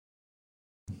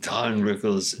Don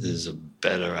Rickles is a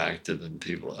better actor than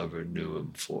people ever knew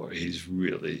him for. He's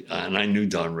really, and I knew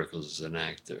Don Rickles as an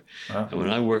actor. Wow. And when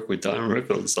I worked with Don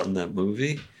Rickles on that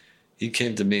movie, he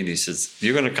came to me and he says,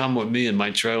 "You're going to come with me in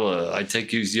my trailer. I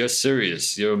take you, you're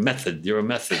serious. You're a method.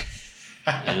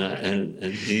 And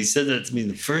he said that to me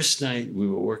the first night we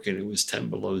were working. It was 10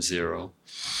 below zero.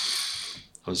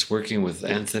 I was working with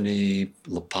Anthony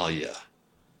LaPaglia.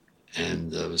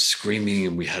 And I was screaming,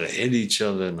 and we had to hit each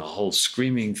other, and the whole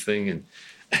screaming thing.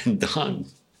 And Don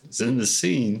was in the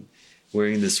scene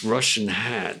wearing this Russian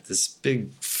hat, this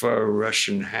big fur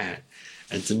Russian hat.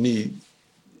 And to me,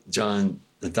 Don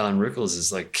Rickles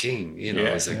is like king,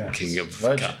 he's like king of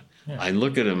God. Yeah. I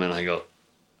look at him and I go,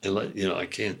 I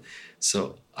can't.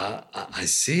 So I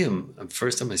see him.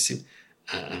 First time I see him,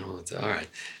 I don't know what to, all right.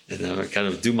 And then I kind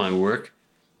of do my work,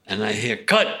 and I hear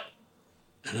cut,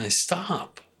 and I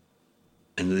stop.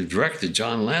 And the director,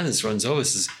 John Landis, runs over and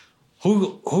says,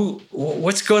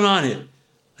 what's going on here?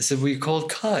 I said, well, you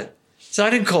called cut. He said, I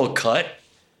didn't call cut.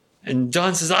 And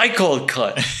John says, I called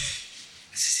cut. I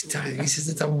said, he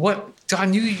says, what?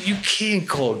 Don, you can't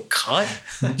call cut.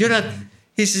 You're not.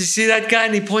 He says, see that guy?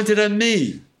 And he pointed at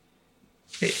me.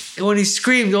 When he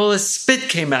screamed, all the spit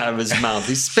came out of his mouth.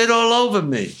 He spit all over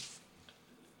me.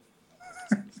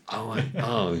 I went,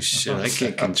 oh, shit, I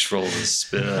can't control the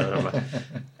spit out of my...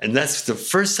 And that's the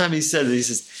first time he said it. He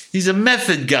says, he's a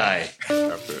method guy.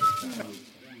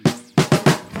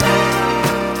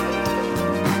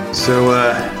 So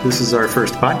this is our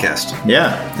first podcast.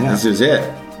 Yeah, this is it.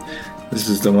 This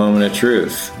is the moment of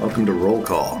truth. Welcome to Roll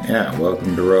Call. Yeah,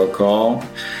 welcome to Roll Call.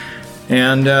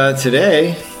 And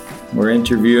today, we're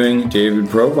interviewing David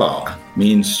Proval,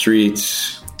 Mean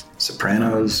Streets...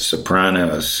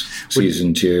 Sopranos,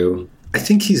 season 2. I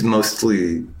think he's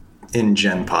mostly in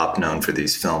Gen Pop known for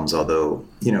these films, although,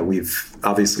 we've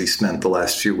obviously spent the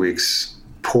last few weeks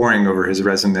poring over his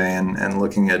resume and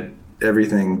looking at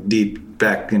everything deep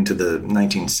back into the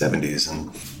 1970s. And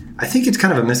I think it's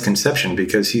kind of a misconception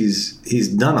because he's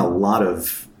done a lot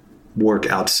of work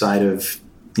outside of,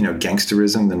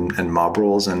 gangsterism and mob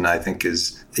roles. And I think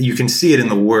you can see it in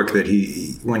the work that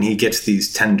when he gets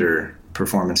these tender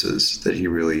performances, that he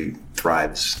really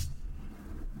thrives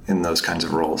in those kinds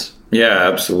of roles. Yeah,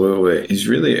 absolutely. He's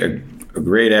really a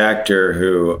great actor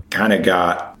who kind of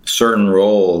got certain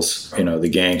roles, the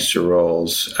gangster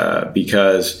roles,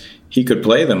 because he could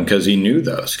play them because he knew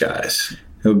those guys.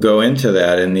 He'll go into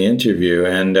that in the interview.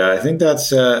 And I think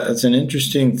that's an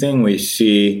interesting thing we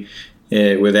see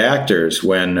with actors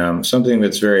when something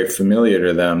that's very familiar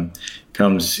to them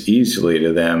comes easily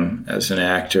to them as an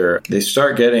actor. They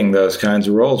start getting those kinds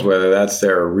of roles, whether that's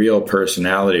their real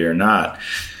personality or not.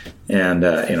 And,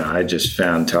 I just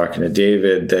found talking to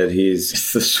David that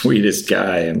he's the sweetest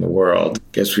guy in the world.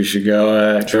 Guess we should go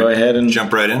ahead and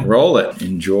jump right in. Roll it.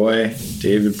 Enjoy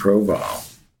David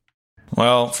Proval.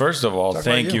 Well, first of all,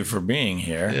 thank you for being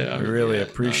here. Yeah, we really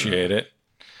appreciate it.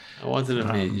 I wanted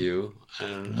to meet you,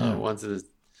 and I wanted to,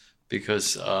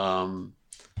 because...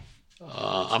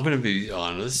 I'm going to be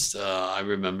honest. I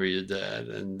remember your dad,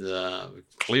 and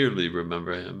clearly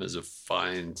remember him as a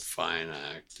fine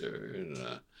actor and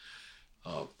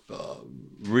a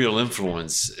real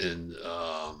influence in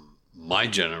my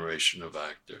generation of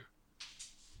actor.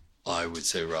 I would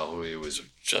say Raul was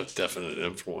a definite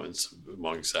influence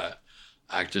amongst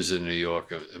actors in New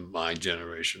York. In my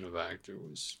generation of actor,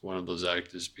 was one of those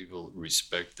actors people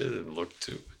respected and looked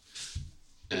to.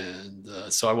 And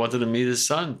so I wanted to meet his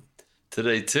son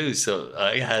today too, so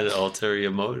I had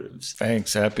ulterior motives.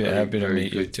 Thanks. Happy to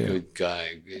meet you too. Good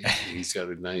guy. He's got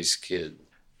a nice kid.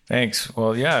 Thanks.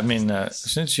 Well, yeah. I mean,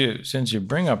 since you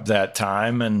bring up that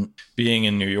time and being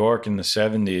in New York in the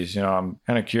 70s, I'm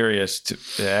kind of curious to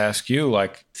ask you.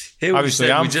 Like, hey,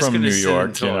 obviously, I'm from New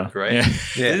York. Talk, right? Yeah.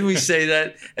 Didn't we say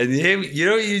that? And you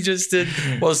know what you just did?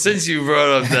 Well, since you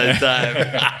brought up that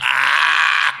time.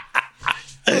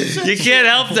 You can't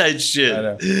help that shit.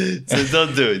 So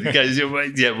don't do it. Guys,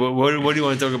 what do you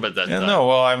want to talk about that time? No,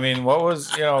 well, I mean, what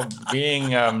was,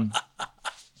 being, I'm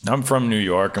from New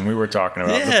York, and we were talking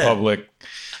about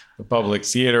the public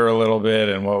theater a little bit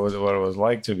and what it was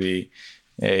like to be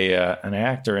an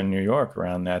actor in New York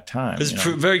around that time. It was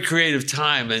a very creative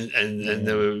time, and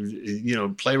there were,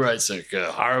 playwrights like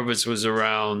Horowitz was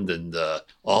around, and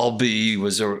Albee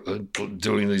was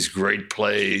doing these great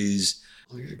plays.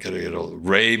 Gotta get old.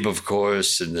 Rabe, of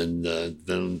course, and then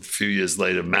a few years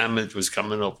later, Mamet was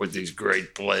coming up with these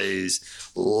great plays.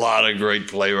 A lot of great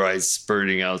playwrights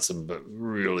spurting out some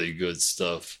really good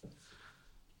stuff.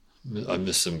 I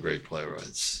miss some great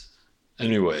playwrights.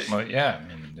 Anyway. Well, yeah. I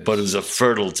mean, but it was a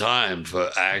fertile time for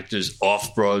actors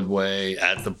off Broadway,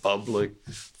 at the public.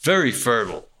 Very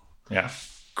fertile. Yeah.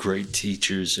 Great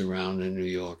teachers around in New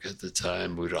York at the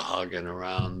time. Uta Hagen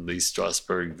around, Lee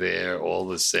Strasberg there, all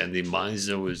the Sandy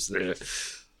Meisner was there.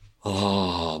 De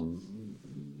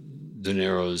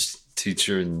Niro's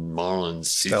teacher and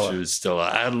Marlon's teacher,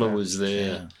 Stella Adler, was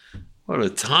there. Yeah. What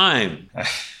a time.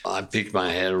 I peeked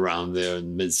my head around there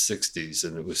in the mid-'60s,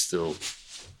 and it was still,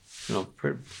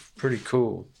 pretty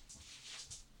cool.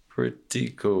 Pretty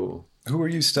cool. Who were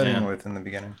you studying with in the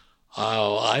beginning?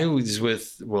 Oh, I was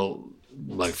with,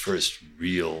 my first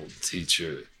real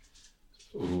teacher,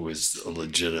 who was a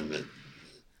legitimate,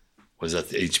 was at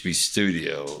the HB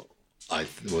studio.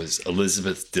 Was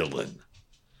Elizabeth Dillon,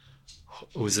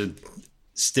 who was a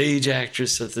stage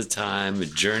actress at the time, a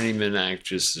journeyman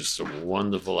actress, just a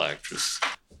wonderful actress.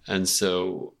 And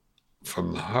so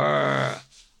from her,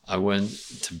 I went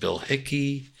to Bill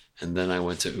Hickey, and then I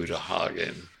went to Uta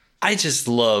Hagen. I just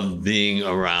loved being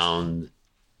around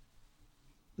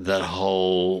that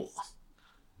whole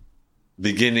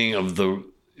beginning of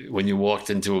when you walked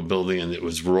into a building and it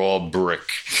was raw brick.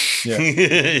 Yeah.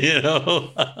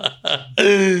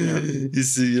 You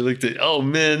see, you looked at, oh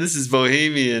man, this is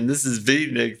Bohemian, this is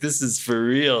Beatnik, this is for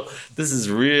real, this is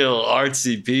real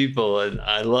artsy people, and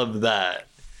I loved that.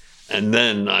 And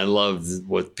then I loved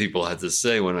what people had to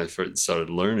say when I first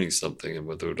started learning something and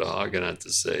what Uta Hagen had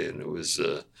to say, and it was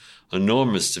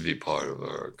enormous to be part of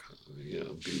her,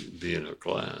 be in her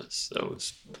class. That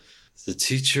was the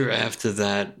teacher after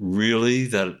that. Really,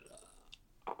 that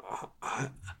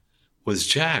was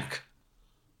Jack.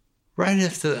 Right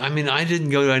after, I didn't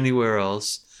go anywhere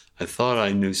else. I thought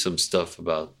I knew some stuff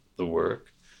about the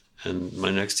work, and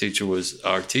my next teacher was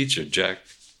our teacher, Jack.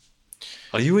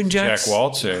 Are you in Jack's? Jack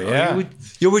Walzer, yeah.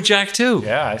 You're with Jack too?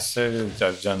 Yeah,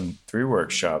 I've done 3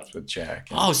 workshops with Jack.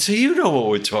 Oh, so you know what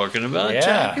we're talking about. Yeah,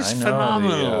 Jack is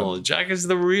phenomenal. Jack is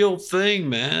the real thing,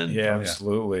 man. Yeah,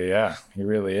 absolutely, yeah. He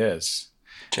really is.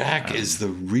 Jack is the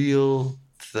real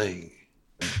thing.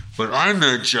 When I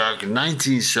met Jack in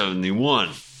 1971,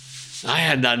 I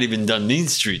had not even done Mean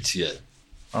Streets yet.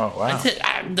 Oh, wow. I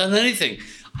hadn't done anything.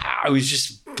 I was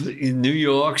just in New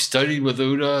York, studied with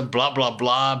Uta, blah, blah,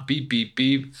 blah, beep, beep,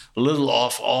 beep, a little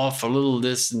off, a little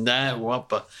this and that,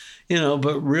 but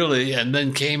really, and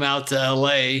then came out to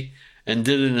L.A. and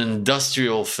did an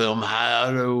industrial film,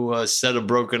 how to set a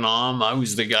broken arm. I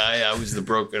was the guy, I was the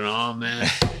broken arm, man.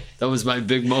 That was my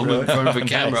big moment in front of a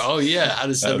camera. Nice. Oh, yeah, how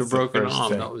to set a broken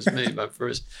arm. That was me, my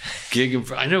first gig.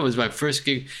 I know it was my first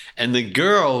gig. And the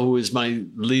girl who was my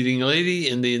leading lady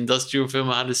in the industrial film,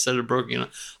 How to Set a Broken Arm,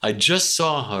 I just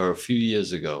saw her a few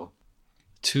years ago,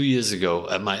 2 years ago,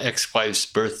 at my ex-wife's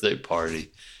birthday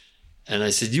party. And I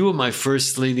said, you were my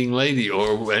first leading lady,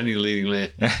 or any leading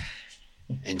lady.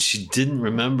 And she didn't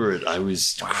remember it. I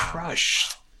was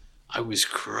crushed.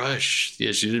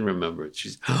 Yeah, she didn't remember it.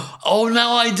 She's, oh,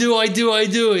 now I do.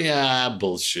 Yeah,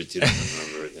 bullshit. You don't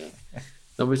remember it. Yeah.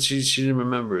 No, but she didn't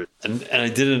remember it. And I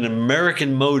did an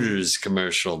American Motors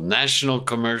commercial, national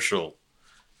commercial.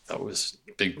 That was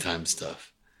big time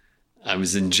stuff. I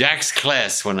was in Jack's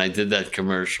class when I did that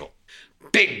commercial.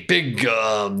 Big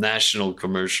national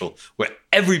commercial where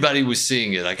everybody was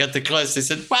seeing it. I got to class. They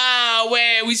said, wow,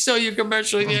 we saw your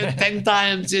commercial here 10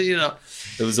 times, It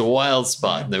was a wild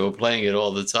spot, and they were playing it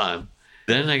all the time.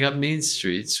 Then I got Mean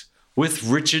Streets with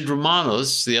Richard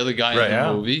Romanos, the other guy in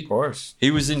the movie. Of course.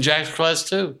 He was in Jack's class,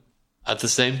 too, at the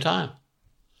same time.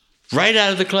 Right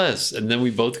out of the class. And then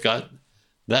we both got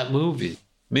that movie,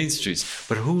 Mean Streets.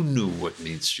 But who knew what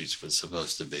Mean Streets was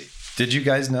supposed to be? Did you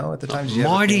guys know at the time?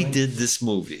 Marty did this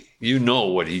movie. You know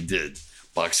what he did.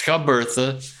 Boxcar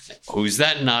Bertha, Who's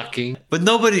That Knocking? But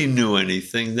nobody knew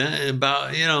anything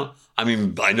about,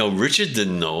 I know Richard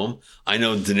didn't know him. I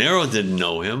know De Niro didn't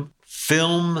know him.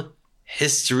 Film,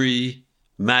 history,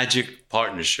 magic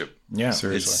partnership. Yeah,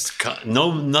 seriously. It's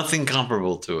nothing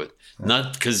comparable to it. Yeah.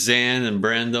 Not Kazan and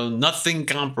Brando, nothing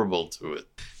comparable to it.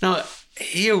 Now,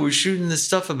 here we're shooting this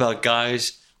stuff about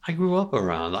guys I grew up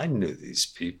around. I knew these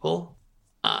people.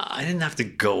 I didn't have to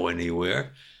go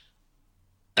anywhere.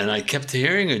 And I kept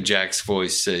hearing Jack's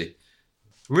voice say,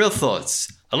 real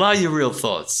thoughts. Allow your real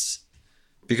thoughts.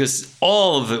 Because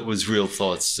all of it was real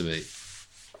thoughts to me.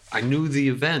 I knew the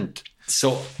event.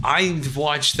 So I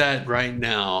watch that right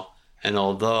now. And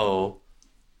although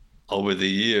over the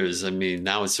years,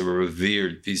 now it's a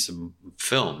revered piece of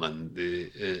film.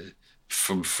 And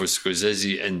for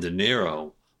Scorsese and De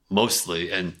Niro,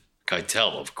 mostly, and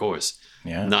Keitel, of course.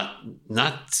 Yeah.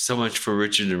 Not so much for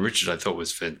Richard, and Richard I thought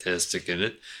was fantastic in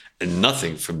it, and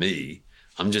nothing for me.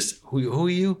 I'm just, who are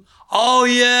you? Oh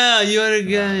yeah, you're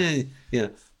the guy. Yeah.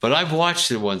 But I've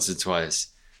watched it once or twice.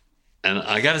 And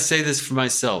I got to say this for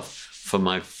myself. For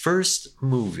my first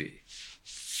movie,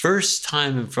 first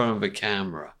time in front of a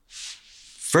camera,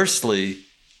 firstly,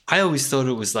 I always thought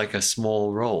it was like a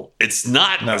small role. It's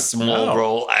not a small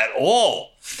role at all.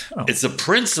 Oh. It's a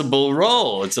principal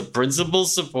role. It's a principal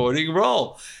supporting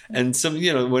role. And some,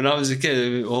 when I was a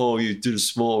kid, oh, you did a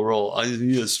small role. I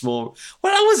did a small.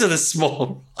 Well, I wasn't a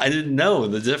small. I didn't know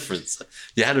the difference.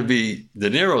 You had to be De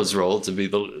Niro's role to be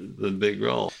the big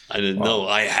role. I didn't know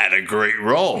I had a great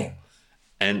role,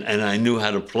 and I knew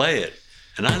how to play it.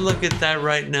 And I look at that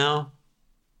right now,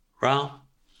 Ralph.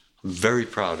 I'm very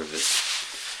proud of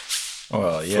it.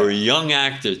 Well, yeah. For a young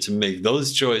actor to make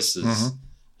those choices,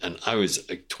 and I was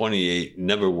like 28,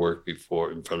 never worked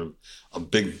before in front of a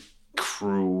big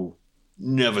crew,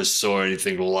 never saw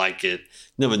anything like it,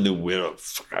 never knew where the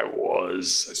fuck I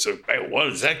was. I said, hey, what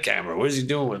is that camera? What is he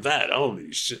doing with that?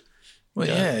 Holy shit. Well,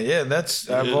 yeah.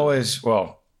 I've always,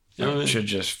 I should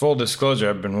just, full disclosure,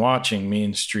 I've been watching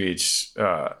Mean Streets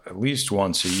at least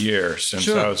once a year since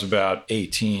I was about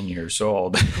 18 years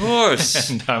old. Of course.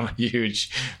 And I'm a huge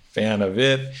fan of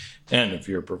it and of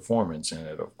your performance in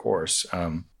it, of course.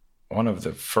 One of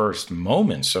the first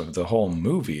moments of the whole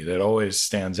movie that always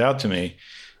stands out to me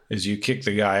is you kick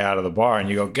the guy out of the bar and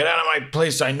you go, get out of my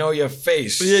place, I know your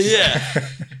face. Yeah.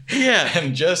 Yeah.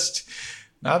 And just,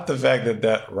 not the fact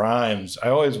that rhymes. I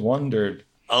always wondered.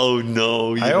 Oh,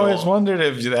 no. I always wondered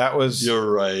if that was. You're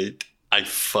right. I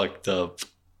fucked up.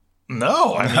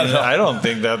 No, I don't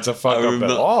think that's a fuck up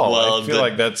at all. Well, I feel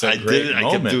like that's a great moment.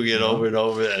 I kept doing it over and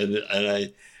over,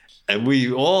 and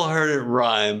we all heard it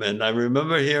rhyme, and I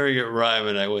remember hearing it rhyme,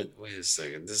 and I went, "Wait a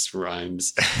second, this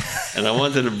rhymes," and I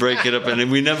wanted to break it up, and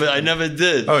I never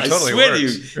did. Oh, it totally I swear works. to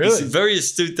you, Really? It's very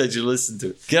astute that you listen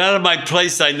to. Get out of my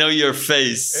place! I know your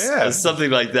face, or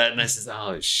something like that. And I said,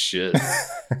 "Oh shit!"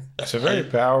 It's a very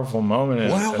powerful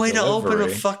moment. What a way to open a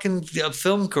fucking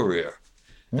film career.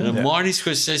 In a Marty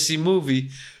Scorsese movie,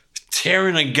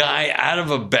 tearing a guy out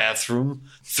of a bathroom,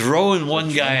 throwing one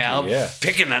guy out,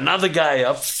 picking another guy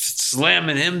up,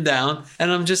 slamming him down, and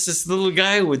I'm just this little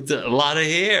guy with a lot of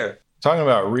hair. Talking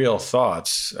about real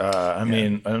thoughts, I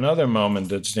mean, another moment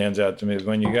that stands out to me is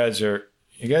when you guys are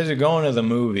going to the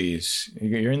movies.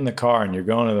 You're in the car and you're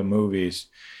going to the movies.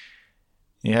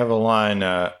 You have a line.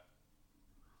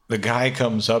 The guy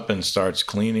comes up and starts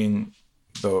cleaning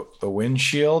the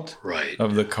windshield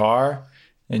of the car,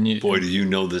 and you. Boy, do you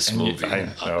know this movie?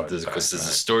 Because there's a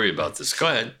story about this. Go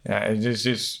ahead. Yeah,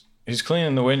 he's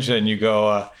cleaning the windshield, and you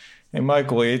go, "Hey,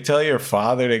 Michael, will you tell your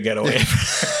father to get away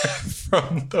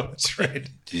from those?" Right?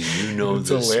 Do you know it's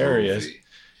this hilarious. movie?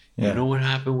 Yeah. You know what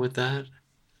happened with that?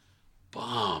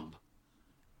 Bob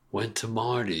went to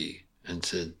Marty and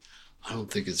said, I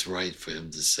don't think it's right for him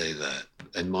to say that.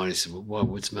 And Marty said, well,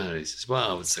 what's the matter? He says,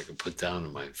 well, it's like a put down to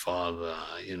my father.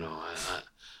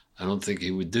 I don't think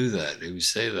he would do that. He would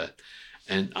say that.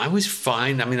 And I was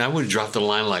fine. I mean, I would have dropped the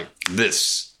line like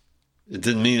this. It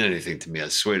didn't mean anything to me. I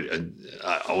swear.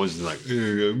 I wasn't like,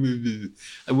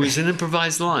 it was an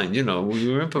improvised line. We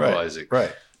were improvising.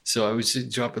 Right. So I would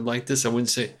drop it like this. I wouldn't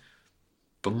say,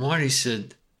 but Marty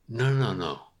said,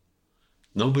 no.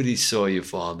 Nobody saw your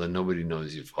father. Nobody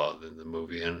knows your father in the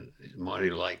movie. And Marty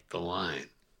liked the line.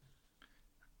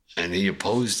 And he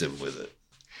opposed him with it.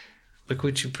 Look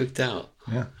what you picked out.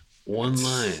 Yeah. One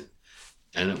line.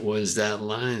 And it was that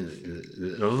line.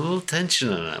 A little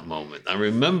tension in that moment. I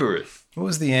remember it. What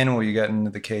was the animal you got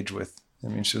into the cage with? I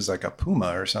mean, she was like a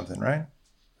puma or something, right?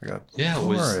 Like that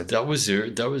was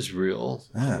real.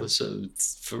 Yeah. It was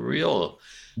for real.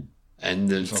 And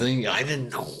the thing, I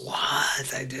didn't know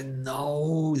what. I didn't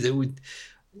know they were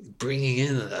bringing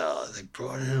in. They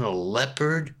brought in a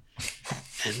leopard,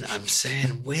 and I'm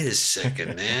saying, wait a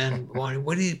second, man.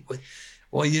 What do you?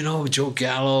 Well, Joe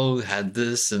Gallo had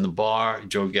this in the bar.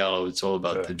 Joe Gallo. It's all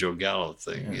about the Joe Gallo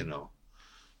thing,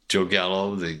 Joe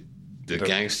Gallo, the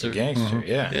gangster. The gangster,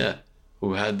 yeah.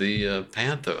 Who had the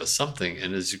panther or something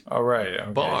in his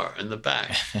bar in the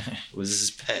back. It was his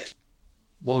pet.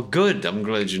 Well, good. I'm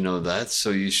glad you know that.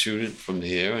 So you shoot it from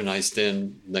here, and I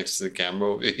stand next to the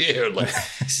camera over here. Like,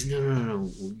 he said, no.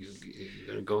 You're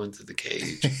going to go into the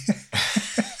cage.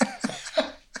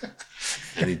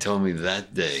 And he told me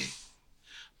that day,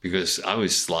 because I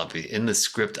was sloppy. In the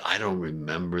script, I don't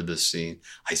remember the scene.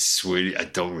 I swear to you, I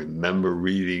don't remember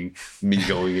reading me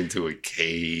going into a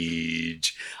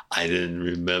cage. I didn't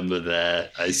remember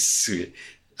that. I swear.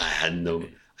 I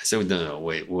said, no,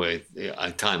 wait.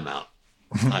 Time out.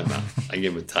 I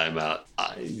gave him a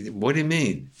timeout. What do you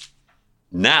mean?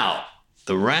 Now,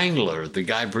 the wrangler, the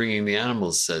guy bringing the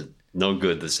animals, said, no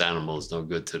good. This animal is no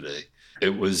good today.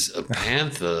 It was a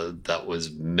panther that was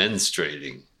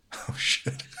menstruating. Oh,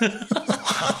 shit.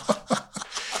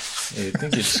 You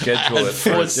think you'd schedule I had it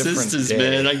for a 4 different sisters, day.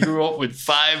 man. I grew up with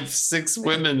 5, 6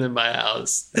 women in my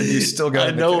house. And you still got I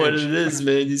in the know what cage. it is,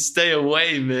 man. You stay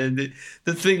away, man.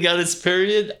 The thing got its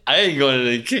period. I ain't going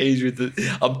in a cage with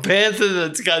a panther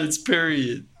that's got its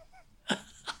period.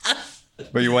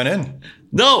 But you went in.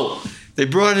 No, they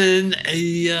brought in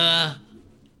a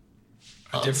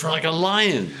different- like a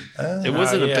lion. It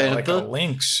wasn't a panther. like a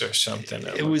lynx or something.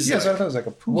 It was Yes, I thought it was like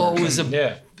a puma. well, it was a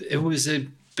Yeah.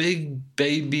 big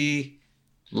baby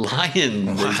lion.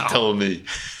 They Wow. told me.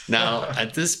 Now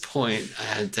at this point, I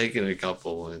had taken a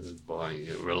couple in the bar.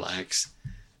 Relax,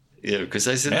 because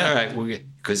I said, Yeah. all right,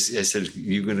 because I said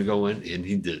you're going to go in, and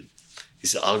he did. He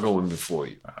said, I'll go in before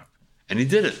you, and he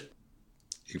did it.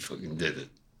 He fucking did it.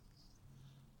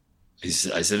 He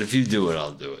said, I said, if you do it,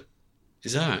 I'll do it. He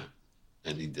said, all right,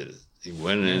 and he did it. He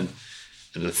went in.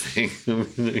 And the thing,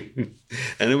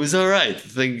 and it was all right. The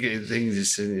thing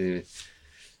just,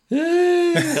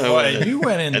 Well, you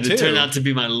went in and too. it turned out to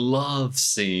be my love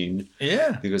scene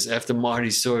Yeah. because after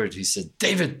Marty saw it, he said,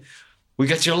 "David, we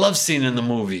got your love scene in the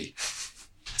movie."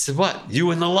 I said, "What?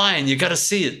 You and the lion? You got to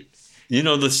see it. You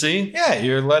know the scene." Yeah,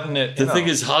 you're letting it. The thing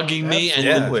is hugging me, and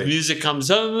the Absolutely. music comes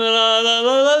up.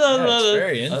 it's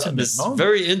very intimate This moment.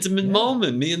 very intimate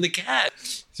moment. Me and the cat.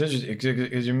 It's interesting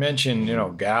because you mentioned,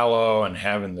 Gallo and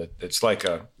having it's like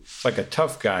a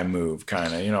tough guy move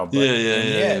kind of, but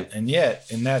and yet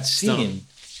in that scene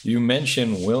you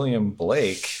mentioned William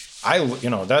Blake.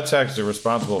 That's actually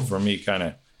responsible for me kind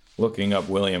of looking up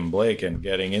William Blake and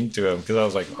getting into him because I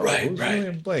was like, who's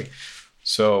William Blake?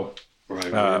 So,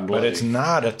 but it's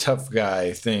not a tough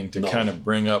guy thing to kind of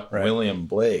bring up William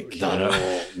Blake. Not at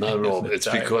all. Not at all. It's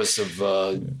time. because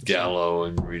of Gallo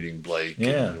and reading Blake.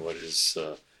 Yeah. And what is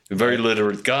a very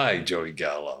literate guy, Joey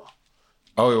Gallo.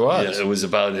 Oh, he was. Yeah, it was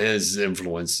about his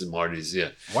influence in Marty's. Yeah.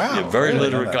 Wow. Yeah, very I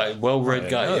didn't know literate that. guy. Well-read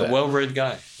guy. know Yeah, that. well-read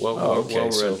guy. Okay,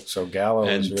 Well-read. so Gallo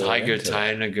And was really Tiger, into it.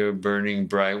 Tiger, Burning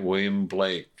Bright, William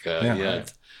Blake. Yeah.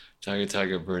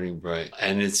 Tiger, Burning Bright.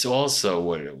 And it's also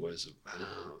what it was about.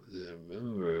 I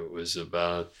remember it was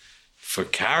about, for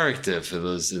character, for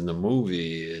those in the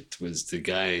movie, it was the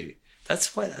guy.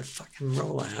 That's why that fucking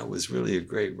role I had was really a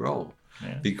great role.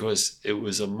 Yeah. Because it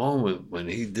was a moment when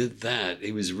he did that,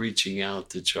 he was reaching out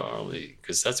to Charlie,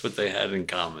 because that's what they had in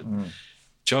common.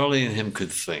 Charlie and him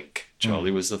could think.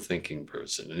 Charlie was a thinking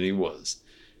person, and he was.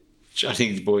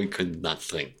 Johnny Boy could not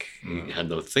think. He had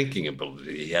no thinking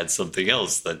ability. He had something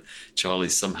else that Charlie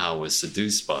somehow was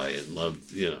seduced by and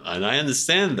loved, and I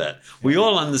understand that. We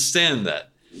all understand that.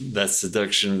 That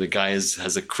seduction, the guy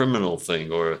has a criminal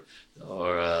thing or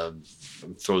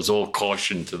throws all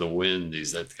caution to the wind.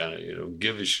 He's that kind of,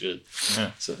 give a shit.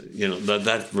 Yeah. So,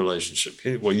 that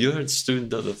relationship. Well, you're a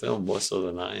student of the film more so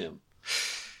than I am.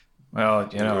 Well,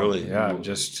 Really. yeah,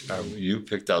 You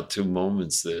picked out 2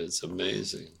 moments there. It's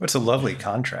amazing. It's a lovely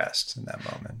contrast in that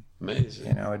moment.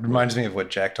 Amazing. It reminds me of what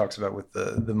Jack talks about with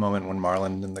the moment when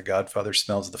Marlon in The Godfather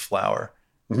smells the flower.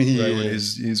 Yeah. Right, when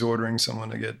he's ordering someone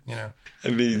to get, I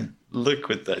mean, look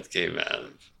what that came out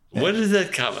of. What did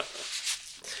that come out of?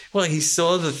 Well, he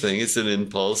saw the thing. It's an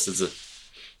impulse. It's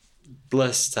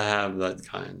blessed to have that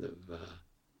kind of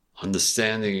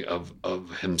understanding of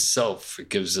himself. It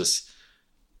gives us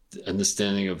the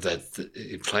understanding of that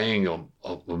playing a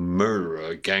murderer,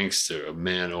 a gangster, a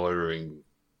man ordering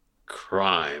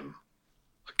crime,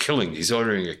 a killing. He's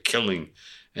ordering a killing,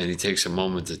 and he takes a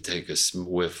moment to take a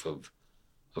whiff of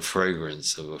a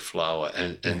fragrance of a flower,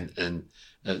 and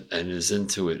is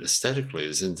into it aesthetically,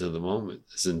 is into the moment,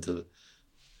 it's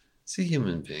a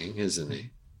human being, isn't he?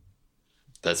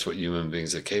 That's what human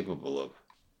beings are capable of.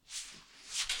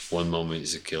 One moment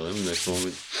he's a killer, next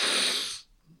moment.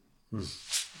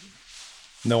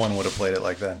 no one would have played it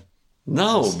like that.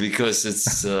 No, because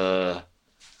it's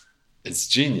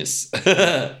genius.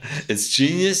 It's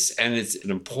genius, and it's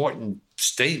an important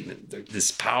statement.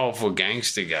 This powerful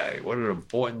gangster guy. What an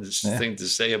important thing to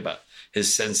say about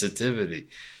his sensitivity.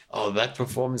 Oh, that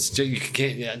performance! You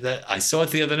can't. Yeah, I saw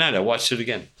it the other night. I watched it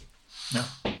again. No.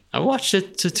 I watched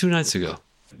it 2 nights ago.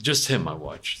 Just him. I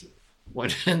watched.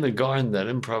 When in the garden, that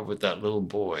improv with that little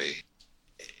boy.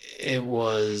 It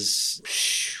was.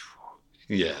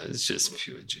 Yeah, it's just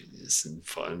pure genius and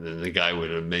fun. And the guy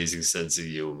with an amazing sense of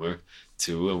humor,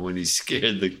 too. And when he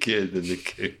scared the kid, and the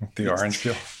kid... The orange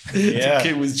peel. Yeah. The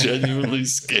kid was genuinely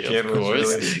scared, kid of was course.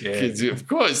 really scared. Kids, of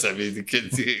course. I mean, the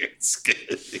kid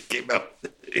scared. He came out,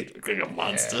 he looked like a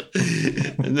monster.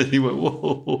 And then he went,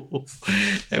 whoa.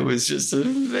 It was just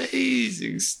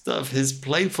amazing stuff. His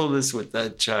playfulness with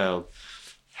that child.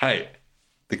 Hey,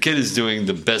 The kid is doing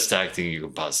the best acting you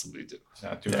could possibly do. He's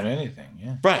not doing anything.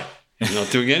 Yeah. Right. He's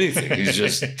not doing anything. He's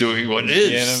just doing what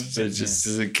is.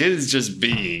 The kid is just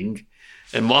being.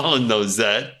 And Marlon knows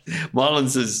that. Marlon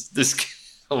says, this kid,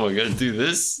 oh, I got to do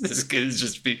this? This kid is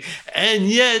just being. And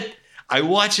yet, I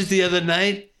watched it the other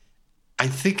night. I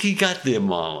think he got there,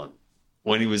 Marlon,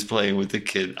 when he was playing with the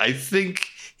kid. I think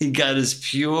he got as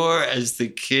pure as the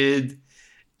kid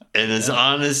and as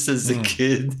honest as the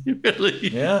kid. Really?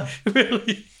 Yeah.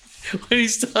 Really. When he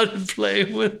started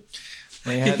playing with him,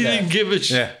 he didn't give a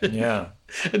shit. Yeah.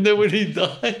 And then when he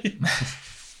died,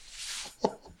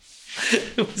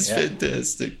 it was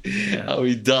fantastic. Yeah. How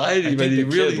he died. I think the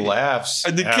kid laughs.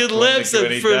 And the kid laughs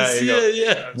at first.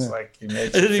 Yeah. It's like he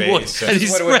makes and then he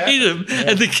sprayed him. Yeah.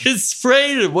 And the kid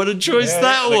sprayed him. What a choice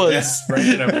that was.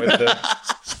 Spraying him with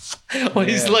the... When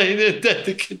he's laying in that,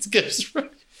 the kid gets sprayed.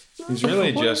 He's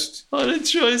really just... What a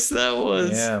choice that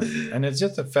was. Yeah. And it's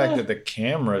just the fact that the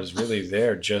camera is really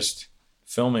there just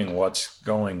filming what's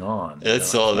going on.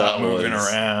 That's all that was. Moving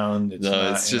around. It's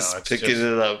not, it's just picking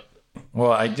it up.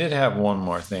 Well, I did have one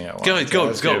more thing I wanted to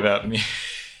ask you about me.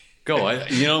 Go.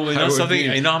 You know something?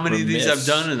 You know how many of these I've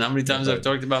done and how many times I've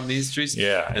talked about Mean Streets?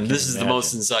 Yeah. And this is the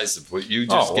most incisive. What you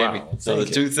just gave me. So the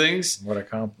two things. What a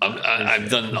compliment. I've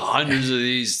done hundreds of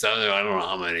these. I don't know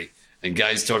how many. And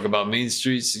guys talk about Mean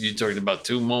Streets. You talked about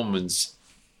two moments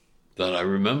that I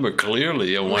remember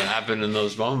clearly and what happened in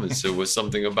those moments. There was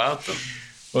something about them.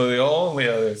 Well, the only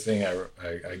other thing I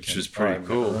which was pretty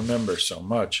cool. Remember so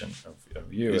much of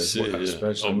you,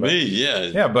 especially me, yeah.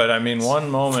 Yeah, but I mean, one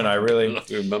moment I really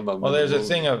remember. Well, there's a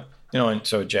thing of and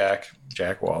so Jack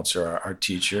Waltzer, our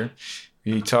teacher,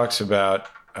 he talks about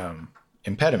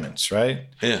impediments, right?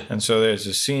 Yeah. And so there's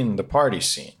a scene, the party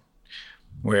scene,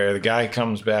 where the guy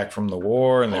comes back from the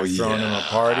war and they're throwing him a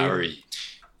party, Harry.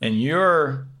 And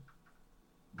you're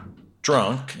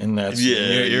drunk, and that's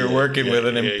you're working with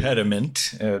an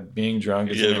impediment. Being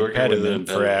drunk is an impediment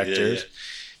for actors.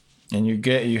 And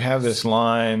you have this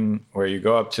line where you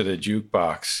go up to the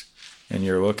jukebox and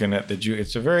you're looking at the juke.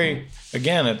 It's a very,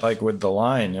 again, like with the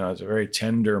line, it's a very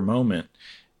tender moment.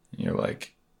 And you're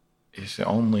like, it's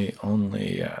only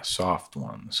soft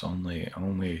ones, only.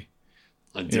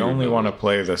 You only want to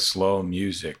play the slow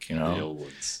music, The old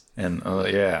ones. And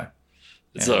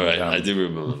it's all right. I do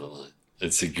remember the line.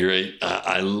 It's a great,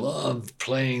 I loved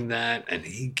playing that, and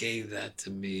he gave that to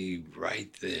me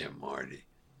right there, Marty.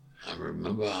 I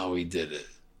remember how he did it.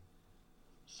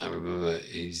 I remember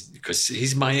because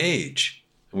he's my age,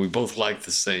 and we both like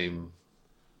the same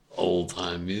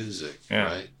old-time music,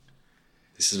 right?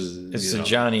 It's the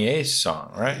Johnny Ace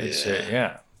song, right?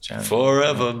 Yeah. Johnny,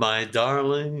 Forever, my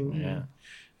darling. Yeah.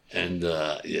 And,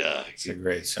 it's a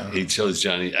great song. He chose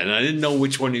Johnny, and I didn't know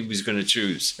which one he was going to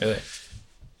choose. Really?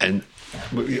 And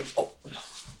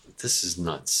this is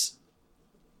nuts.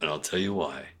 And I'll tell you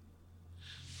why.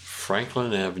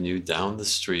 Franklin Avenue, down the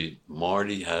street,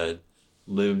 Marty had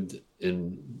lived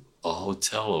in a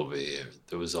hotel over here.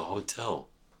 There was a hotel.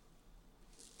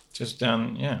 Just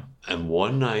down, And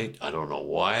one night, I don't know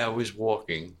why I was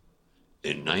walking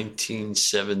in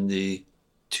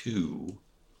 1972,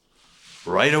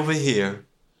 right over here,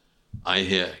 I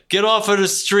hear, "Get off of the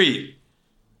street."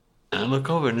 And I look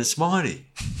over and it's Marty.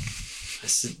 I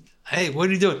said, "Hey, what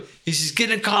are you doing?" He says, "Get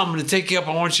in the car, I'm going to take you up.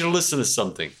 I want you to listen to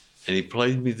something." And he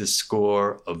played me the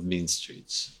score of Mean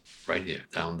Streets right here,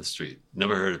 down the street.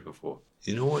 Never heard it before.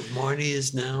 You know what Marty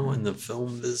is now in the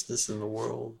film business in the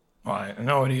world? Well, I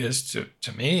know what he is to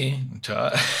me.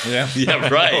 Yeah,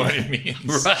 right. I know what he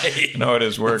means. Right. I know what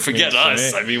his work Forget means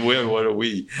us. I mean, what are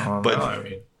we? Oh, but no, I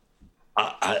mean,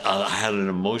 I had an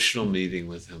emotional meeting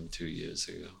with him 2 years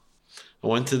ago. I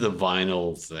went to the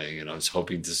vinyl thing, and I was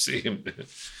hoping to see him.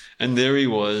 And there he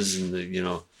was, and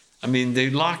they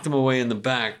locked him away in the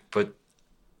back, but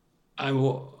I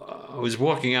was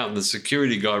walking out, and the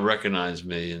security guard recognized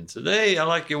me and said, "Hey, I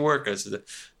like your work." I said,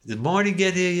 "Did Marty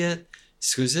get here yet?"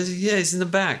 He goes, "Yeah, he's in the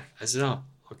back." I said, "Oh,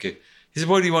 okay." He said,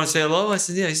 "What, do you want to say hello?" I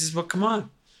said, "Yeah." He says, "Well, come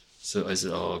on." So I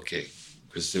said, "Oh, okay,"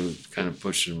 because they were kind of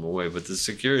pushing him away. But the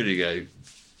security guy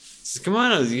says, "Come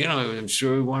on, I'm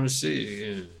sure we want to see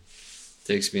you." Yeah.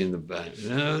 Takes me in the back.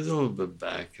 A little bit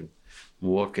back, and I'm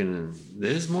walking, and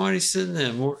there's Marty sitting there.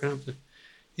 I'm walking up.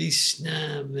 He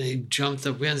snapped. He jumped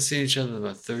up. We hadn't seen each other in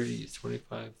about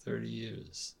 25, 30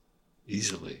 years.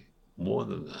 Easily. More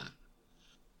than that.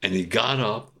 And he got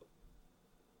up,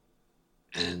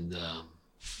 and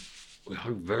we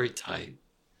hugged very tight.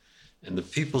 And the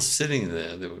people sitting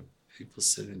there,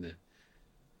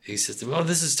 He said to me, "Oh,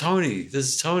 this is Tony. This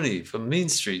is Tony from Mean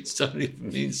Streets. Tony from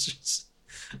Mean Streets."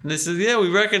 And they said, yeah, we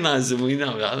recognize him. We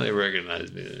know how they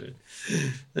recognize me.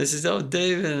 They said, oh,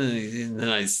 David. And then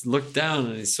I looked down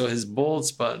and I saw his bald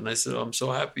spot. And I said, oh, I'm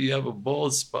so happy you have a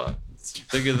bald spot. It's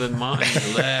bigger than mine.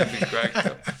 He laughed, he cracked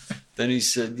up. Then he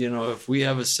said, if we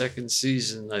have a second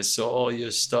season, I saw all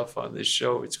your stuff on this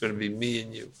show. It's going to be me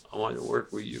and you. I want to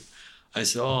work with you. I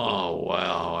said, oh,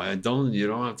 wow. You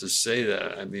don't have to say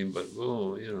that. I mean, but,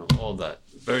 all that.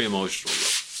 Very emotional,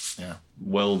 though. Yeah.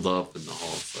 Welled up in the whole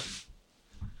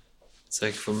thing. It's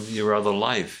like from your other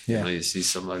life. Yeah. You see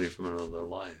somebody from another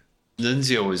life.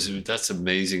 Nunzio that's an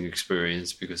amazing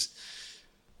experience because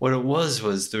what it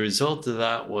was the result of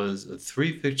that was a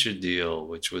 3-picture deal,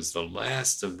 which was the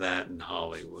last of that in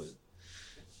Hollywood.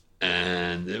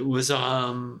 And it was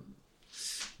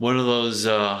one of those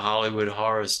Hollywood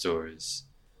horror stories,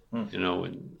 when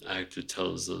an actor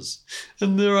tells us,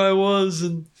 and there I was,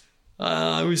 and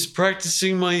I was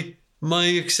practicing my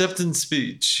acceptance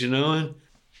speech, and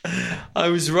I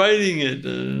was writing it.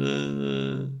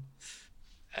 And,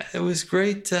 it was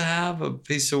great to have a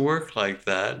piece of work like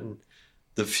that. And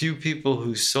the few people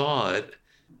who saw it,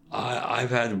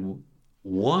 I've had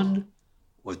 1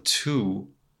 or 2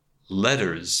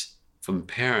 letters from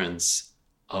parents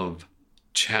of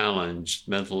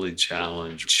mentally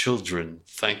challenged children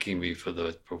thanking me for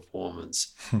the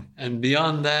performance. And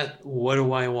beyond that, what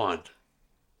do I want?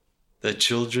 That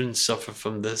children suffer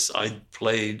from this. I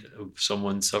played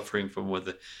someone suffering from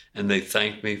and they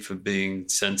thanked me for being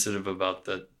sensitive about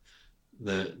the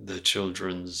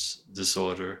children's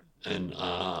disorder. And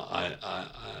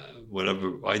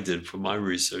whatever I did for my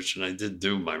research, and I did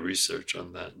do my research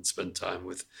on that and spend time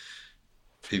with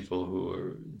people who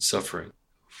are suffering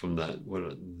from that,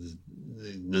 the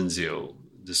Nunzio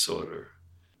disorder.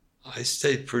 I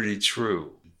stayed pretty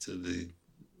true to the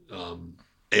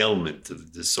ailment, to the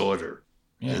disorder,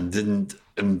 and didn't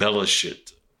embellish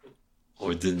it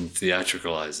or didn't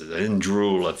theatricalize it. I didn't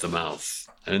drool at the mouth.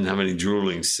 I didn't have any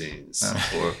drooling scenes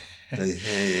or none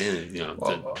of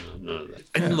that.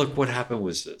 And look, what happened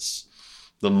was this: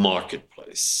 the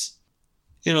marketplace.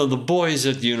 The boys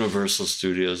at Universal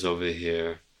Studios over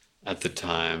here at the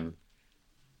time,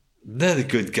 they're the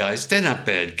good guys. They're not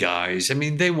bad guys. I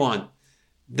mean, they love,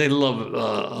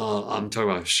 I'm talking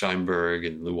about Sheinberg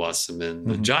and Lew Wasserman,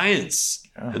 the Giants.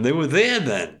 Yeah. And they were there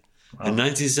then in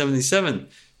 1977.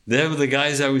 They were the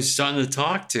guys I was starting to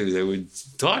talk to. They were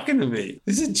talking to me.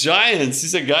 These are giants.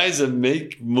 These are guys that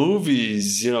make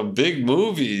movies, big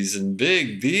movies and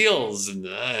big deals. And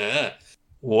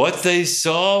what they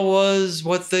saw was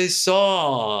what they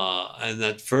saw. And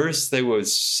at first they were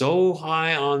so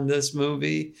high on this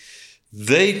movie.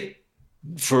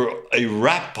 For a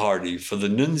rap party for the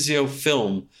Nunzio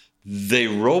film, they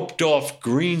roped off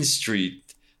Green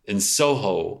Street in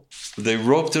Soho. They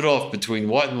roped it off between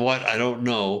what and what, I don't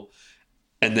know.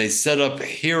 And they set up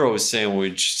hero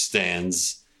sandwich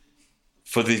stands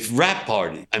for the rap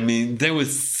party. I mean, they were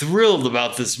thrilled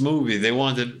about this movie.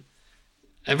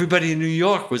 Everybody in New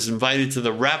York was invited to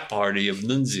the rap party of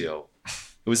Nunzio.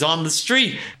 It was on the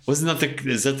street. Is that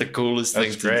the coolest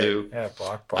thing to do? Yeah,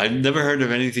 block party. I've never heard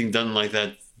of anything done like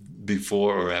that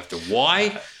before or after.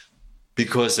 Why?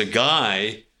 Because a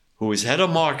guy who was head of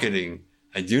marketing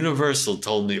at Universal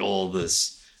told me all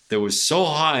this. They were so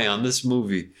high on this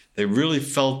movie, they really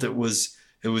felt it was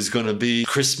going to be a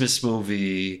Christmas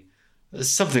movie,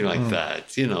 something like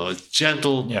that. A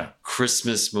gentle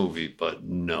Christmas movie. But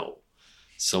no.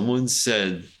 Someone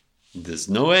said, there's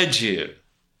no edge here.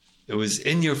 It was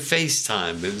in your face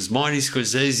time. It was Marty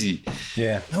Scorsese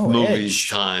movies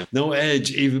time. No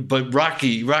edge, even, but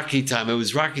Rocky time. It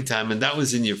was Rocky time, and that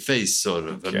was in your face, sort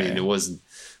of. Okay. I mean, it wasn't,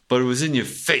 but it was in your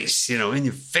face, in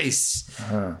your face.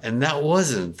 Uh-huh. And that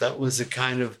wasn't. That was a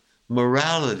kind of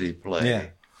morality play. Yeah.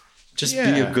 Just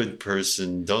be a good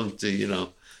person. Don't,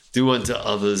 do unto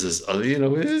others as other,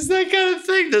 it's that kind of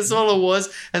thing. That's all it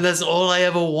was. And that's all I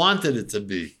ever wanted it to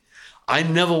be. I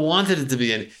never wanted it to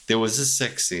be any. There was a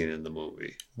sex scene in the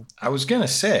movie. I was going to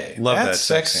say, love that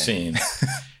sex scene.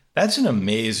 That's an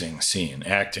amazing scene,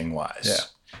 acting wise.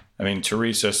 Yeah. I mean,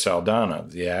 Teresa Saldana,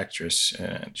 the actress,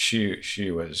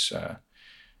 she was,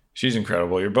 she's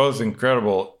incredible. You're both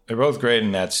incredible. They're both great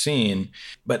in that scene.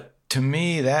 But to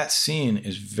me, that scene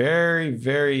is very,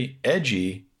 very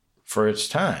edgy for its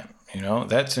time.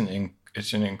 It's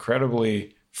an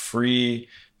incredibly free,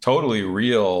 totally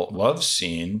real love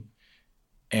scene.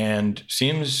 And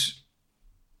seems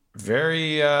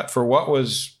very, for what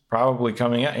was probably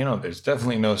coming out, there's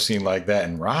definitely no scene like that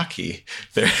in Rocky.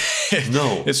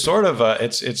 No. It's sort of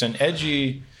it's an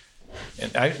edgy,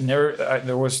 and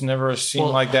there was never a scene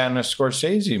like that in a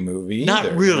Scorsese movie either.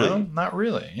 Not really. Not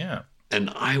really, yeah. And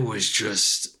I was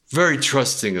just very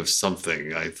trusting of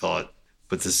something, I thought.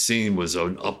 But the scene was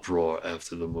an uproar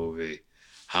after the movie.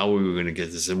 How we were going to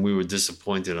get this. And we were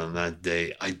disappointed on that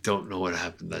day. I don't know what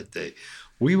happened that day.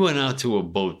 We went out to a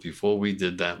boat before we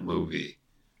did that movie.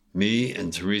 Me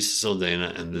and Teresa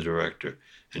Saldana and the director.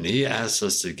 And he asked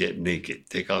us to get naked,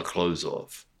 take our clothes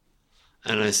off.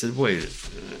 And I said, wait,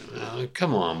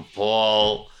 come on,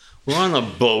 Paul. We're on a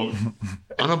boat.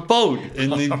 On a boat.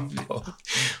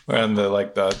 We're on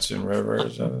the Hudson River or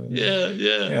something. Yeah.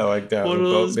 Yeah, like that. One of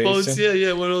those boats.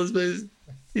 Yeah, one of those boats.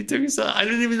 He took us on. I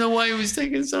didn't even know why he was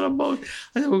taking us on a boat.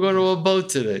 I said, we're going to a boat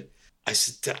today. I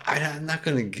said, I'm not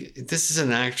going to this is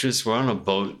an actress. We're on a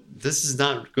boat. This is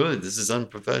not good. This is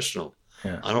unprofessional.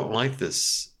 Yeah. I don't like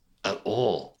this at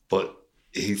all. But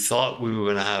he thought we were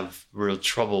going to have real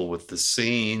trouble with the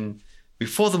scene.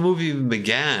 Before the movie even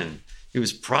began, he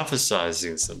was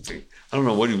prophesizing something. I don't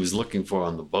know what he was looking for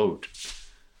on the boat.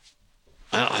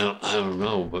 I don't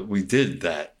know, but we did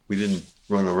that. We didn't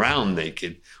run around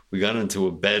naked. We got into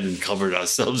a bed and covered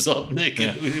ourselves up naked.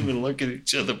 Yeah. We didn't even look at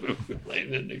each other. We were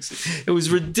laying there next to it. It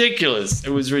was ridiculous.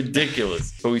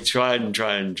 But we tried and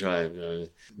tried.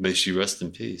 May she rest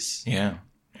in peace. Yeah.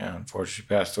 Unfortunately, she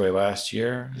passed away last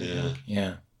year.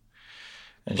 Yeah.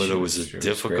 And but it was a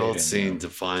difficult scene to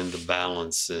find the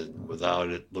balance in without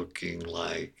it looking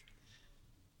like,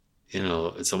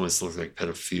 it's almost looked like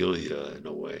pedophilia in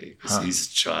a way because he's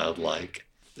childlike.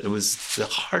 It was the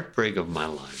heartbreak of my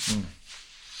life.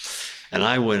 And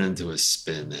I went into a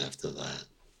spin after that.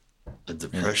 A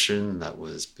depression that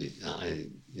was, I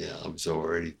was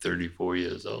already 34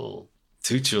 years old.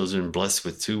 2 children, blessed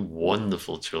with 2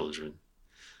 wonderful children.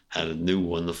 Had a new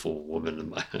wonderful woman in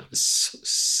my house. I was so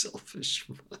selfish.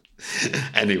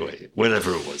 Anyway,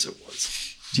 whatever it was, it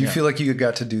was. Do you feel like you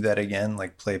got to do that again,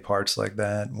 like play parts like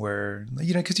that where,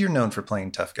 because you're known for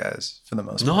playing tough guys for the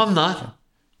most part. No, I'm not.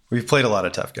 We've played a lot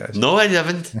of tough guys. No, I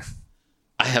haven't.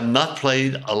 I have not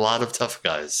played a lot of tough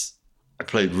guys. I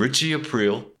played Richie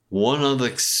Aprile, one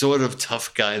other sort of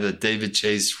tough guy that David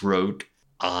Chase wrote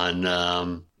on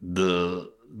the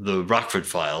Rockford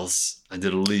Files. I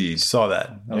did a lead. Saw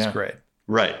that. That was great.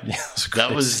 Right. Yeah,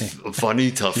 that was a funny,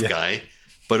 tough guy,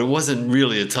 but it wasn't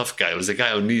really a tough guy. It was a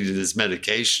guy who needed his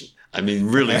medication. I mean,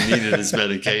 really needed his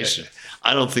medication.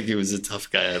 I don't think he was a tough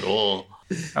guy at all.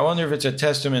 I wonder if it's a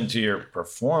testament to your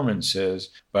performances,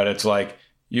 but it's like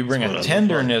you bring a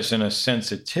tenderness and a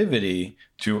sensitivity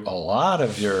to a lot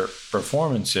of your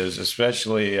performances,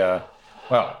 especially,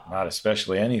 not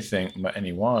especially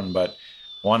anyone, but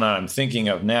one I'm thinking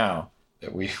of now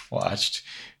that we watched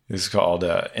is called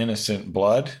Innocent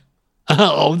Blood.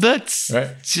 Oh, that's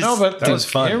right. But that was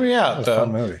fun. Hear me out, though,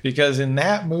 fun movie. Because in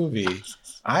that movie,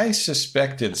 I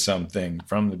suspected something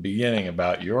from the beginning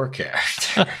about your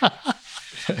character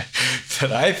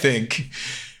that I think,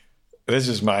 this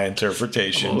is my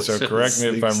interpretation, so correct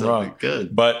me if I'm wrong.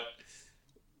 Good. But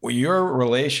your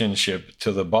relationship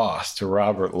to the boss, to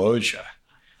Robert Loggia,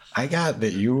 I got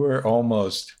that you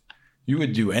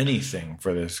would do anything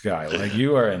for this guy. Like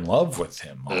you are in love with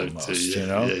him almost,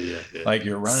 Yeah. Like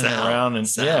you're running around and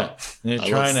you're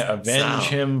trying to avenge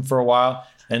him for a while.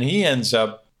 And he ends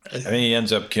up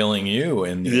killing you.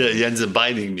 And he ends up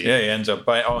biting me. Yeah, he ends up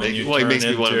biting.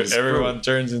 Everyone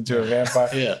turns into a vampire.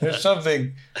 Yeah. There's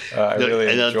something I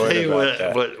really enjoyed about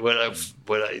that.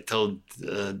 What I told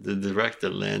the director,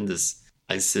 Landis,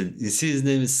 I said, you see, his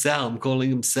name is Sal. I'm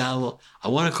calling him Sal. I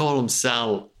want to call him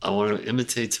Sal. I want to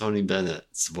imitate Tony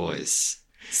Bennett's voice.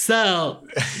 Sal.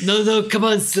 No, come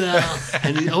on, Sal.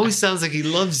 And it always sounds like he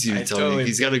loves you, Tony. Totally,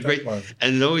 he's got a great,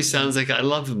 and it always sounds like I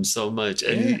love him so much.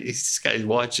 And he's this guy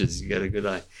watches. You got a good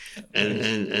eye.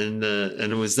 And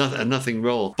it was nothing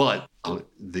role, but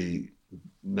the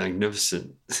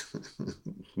magnificent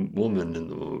woman in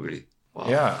the movie. Wow.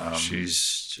 Yeah,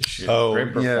 she's a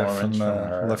great performance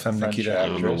from La Femme Nikita. I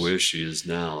don't know where she is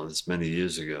now. It's many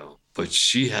years ago. But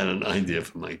she had an idea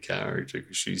for my character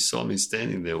because she saw me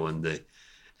standing there one day.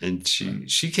 And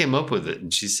she came up with it.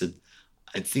 And she said,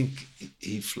 I think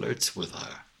he flirts with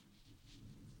her.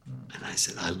 And I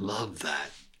said, I love that.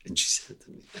 And she said to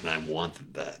me, and I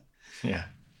wanted that. Yeah.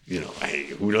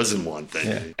 Who doesn't want that?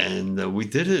 Yeah. And we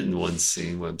did it in one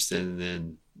scene where I'm standing there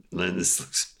and Landis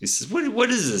looks at me. He says, "What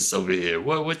is this over here?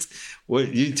 What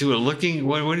you two are looking?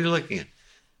 What are you looking at?"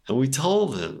 And we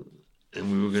told him,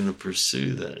 and we were going to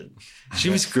pursue that. She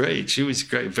was great.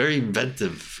 Very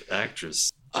inventive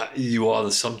actress. You are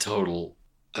the sum total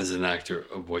as an actor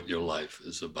of what your life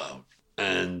is about.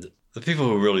 And the people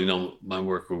who really know my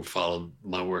work, who follow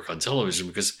my work on television,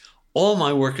 because all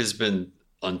my work has been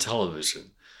on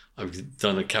television. I've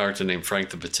done a character named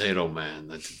Frank the Potato Man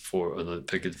that did for on the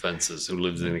picket fences, who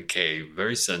lived in a cave.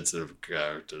 Very sensitive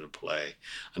character to play.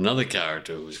 Another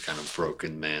character who was kind of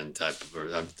broken man type of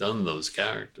person. I've done those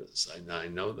characters. I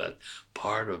know that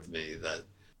part of me that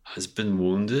has been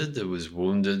wounded. It was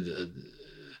wounded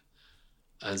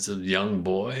as a young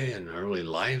boy in early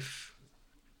life.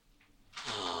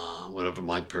 Whatever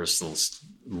my personal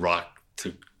rock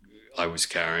I was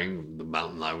carrying, the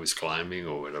mountain I was climbing,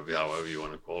 or whatever, however you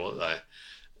want to call it,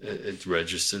 it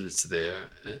registered, it's there.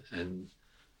 And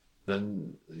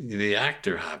then the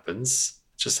actor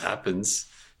just happens,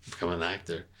 become an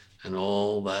actor, and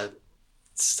all that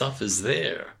stuff is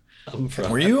there.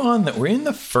 Were you in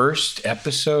the first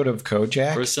episode of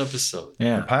Kojak? First episode.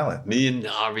 Yeah. The pilot. Me and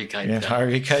Harvey Keitel. Yeah,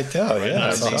 Harvey Keitel. Right Yeah, on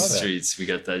I saw these that. streets, we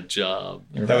got that job.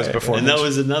 That was before. And that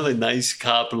was another nice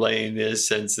cop laying there,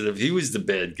 sensitive. He was the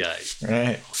bad guy.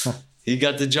 Right. He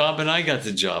got the job and I got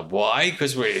the job. Why?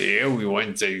 Because we're here. We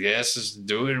went to ask us to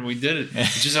do it and we did it. It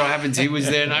just so happens he was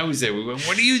there and I was there. We went,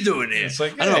 what are you doing here? It's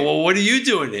like, I don't know. hey. Well, what are you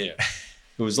doing here?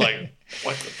 It was like,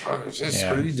 what the fuck is this?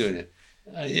 Yeah. What are you doing here?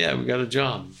 Yeah, we got a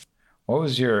job. What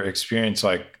was your experience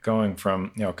like coming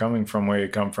from where you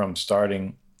come from,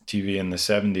 starting TV in the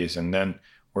 70s and then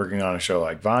working on a show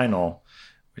like Vinyl,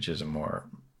 which is a more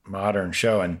modern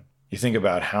show, and you think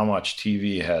about how much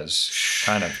TV has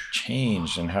kind of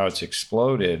changed and how it's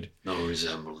exploded. No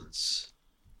resemblance.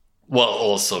 Well,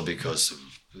 also because of,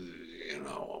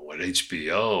 what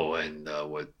HBO and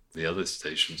what the other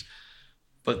stations,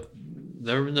 but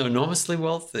they're enormously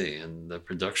wealthy and the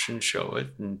production show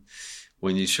it. And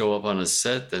when you show up on a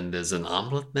set, then there's an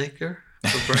omelet maker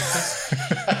for breakfast.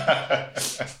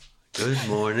 Good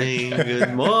morning,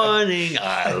 good morning.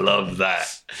 I love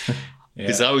that.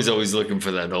 Because I was always looking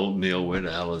for that oatmeal. Where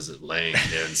the hell is it laying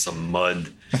there in some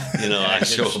mud? I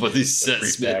show up on these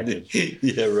sets.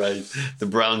 Yeah, right. The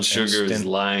brown sugar is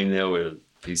lying there with a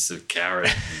piece of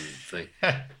carrot and thing.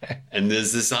 And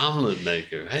there's this omelet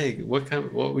maker. Hey, what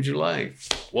would you like?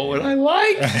 What would I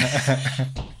like?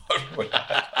 What would I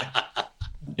like?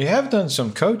 You have done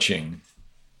some coaching,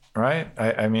 right?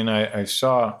 I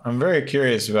saw, I'm very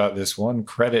curious about this one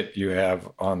credit you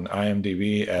have on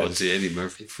IMDb as What's the Eddie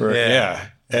Murphy?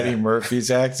 Eddie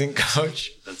Murphy's acting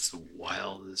coach. That's the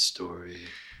wildest story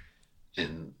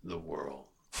in the world.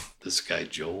 This guy,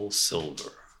 Joel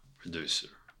Silver, producer.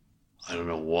 I don't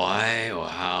know why or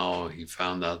how he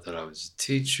found out that I was a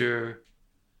teacher.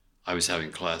 I was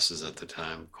having classes at the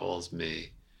time, calls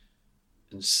me.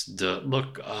 And said,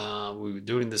 look, we were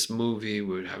doing this movie.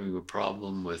 We were having a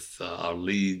problem with our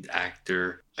lead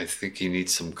actor. I think he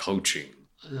needs some coaching.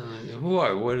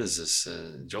 What is this?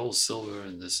 Joel Silver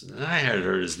and this. And I had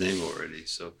heard his name already.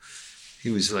 So he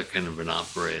was like kind of an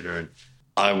operator.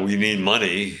 And we need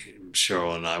money.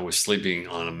 Cheryl and I were sleeping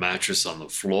on a mattress on the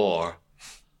floor,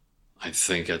 I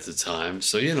think, at the time.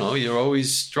 So, you're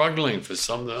always struggling for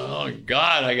something. Oh,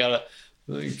 God, I got to...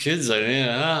 Kids,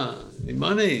 need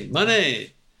money.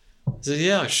 I said,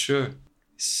 yeah, sure.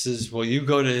 He says, well, you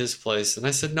go to his place. And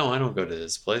I said, no, I don't go to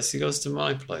his place. He goes to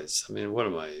my place. I mean, what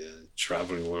am I,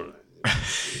 traveling world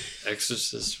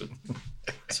exorcist?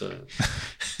 So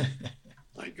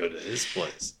I go to his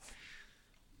place.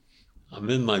 I'm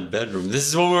in my bedroom. This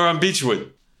is when we're on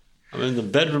Beechwood. I'm in the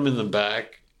bedroom in the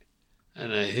back,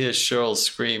 and I hear Cheryl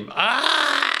scream,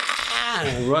 ah! And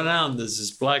I run out, and there's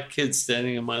this black kid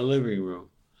standing in my living room,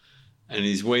 and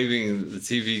he's waving the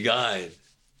TV guide.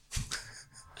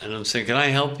 And I'm saying, can I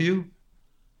help you?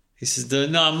 He says,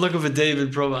 no, I'm looking for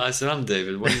David Provo. I said, I'm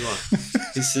David. What do you want?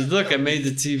 He said, look, I made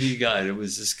the TV guide. It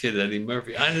was this kid, Eddie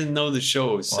Murphy. I didn't know the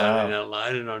show was Saturday Night Live.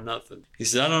 I didn't know nothing. He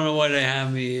said, I don't know why they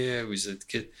have me here. He was a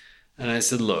kid. And I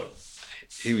said, look,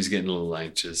 he was getting a little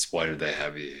anxious. Why did they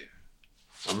have you here?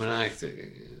 I'm an actor,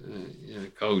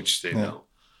 coach, they know.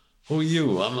 Who are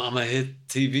you? I'm a hit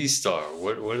TV star.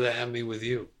 What do they have me with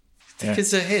you? I think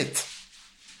it's a hit.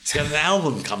 He's got an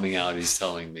album coming out, he's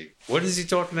telling me. What is he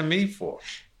talking to me for?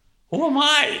 Who am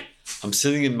I? I'm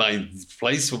sitting in my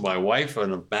place with my wife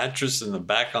on a mattress in the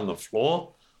back on the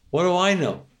floor. What do I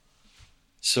know?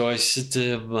 So I said to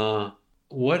him,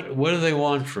 what do they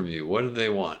want from you? What do they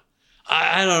want?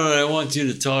 I don't know. I want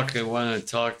you to talk. I want to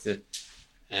talk to...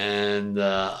 And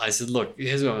I said, look,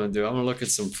 here's what I'm going to do. I'm going to look at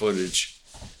some footage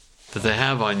that they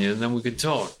have on you, and then we can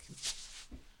talk.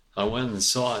 I went and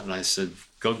saw it, and I said,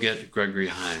 go get Gregory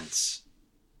Hines.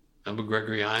 Remember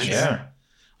Gregory Hines? Yeah.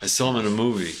 I saw him in a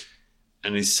movie,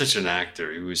 and he's such an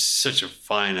actor. He was such a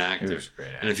fine actor. He was a great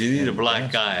actor. And if you need a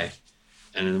black guy,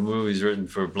 and the movie's written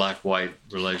for a black-white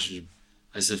relationship,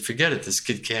 I said, forget it. This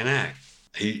kid can't act.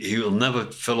 He will never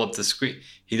fill up the screen.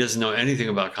 He doesn't know anything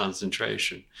about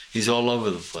concentration. He's all over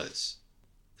the place.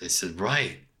 They said,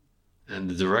 right. And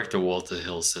the director, Walter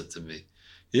Hill, said to me,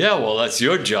 yeah, well, that's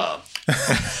your job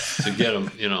to get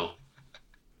him, you know.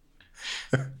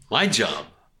 My job?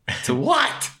 To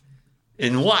what?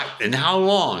 In what? And how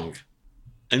long?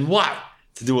 And what?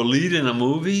 To do a lead in a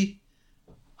movie?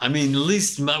 I mean, at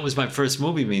least that was my first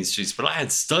movie, Mean Streets, but I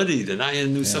had studied and I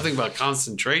knew something about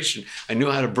concentration. I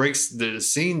knew how to break the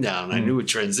scene down. I knew a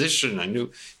transition. I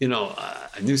knew, you know,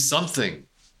 I knew something.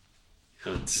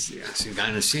 You know, you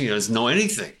kind of see, doesn't know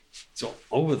anything. It's all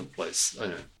over the place.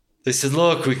 They said,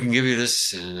 look, we can give you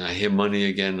this. And I hear money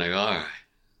again. I go, all right.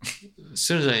 As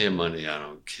soon as I hear money, I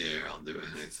don't care. I'll do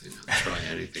anything. I'll try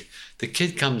anything. The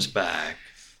kid comes back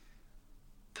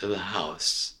to the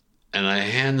house, and I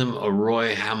hand him a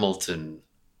Roy Hamilton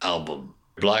album,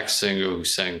 black singer who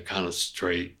sang kind of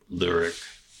straight lyric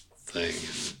thing.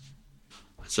 And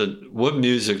I said, what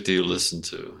music do you listen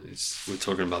to? We're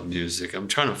talking about music. I'm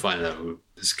trying to find out who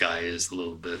this guy is a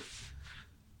little bit.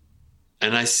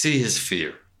 And I see his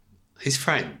fear. He's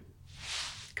frightened.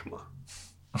 Come on.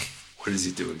 What is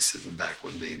he doing sitting back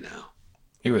with me now?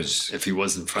 If he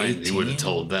wasn't frightened, 18? He would have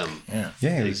told them,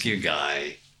 take your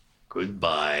guy,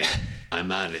 goodbye,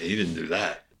 I'm out of here. He didn't do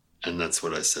that. And that's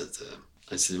what I said to him.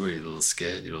 I said, were you a little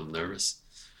scared? You a little nervous?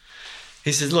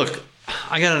 He said, look,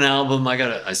 I got an album.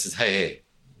 I said, hey,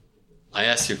 I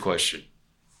asked you a question.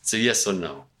 It's a yes or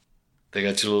no. They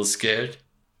got you a little scared?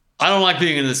 I don't like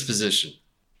being in this position.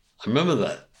 I remember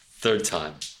that third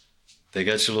time. They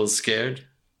got you a little scared?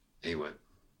 And he went,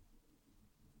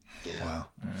 yeah. Wow.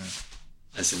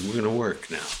 I said, we're going to work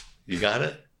now. You got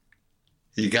it?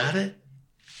 You got it?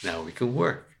 Now we can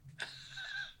work.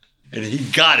 And he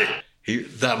got it.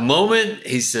 That moment,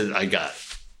 he said, I got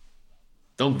it.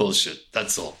 Don't bullshit.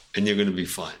 That's all. And you're going to be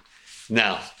fine.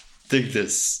 Now, think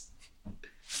this.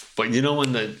 But you know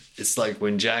it's like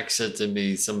when Jack said to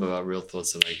me something about Real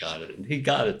Thoughts and I got it. And he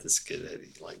got it, this kid,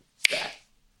 Eddie, like that.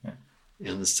 Yeah. He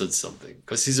understood something.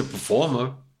 Because he's a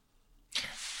performer.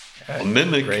 A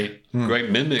mimic,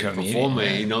 great mimic, comedian, performer. Yeah.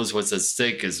 He knows what's at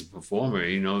stake as a performer.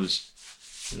 He knows,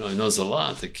 he knows a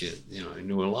lot, the kid. He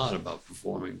knew a lot about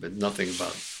performing, but nothing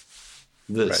about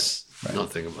this. Right.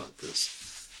 Nothing about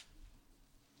this.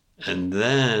 And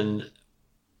then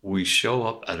we show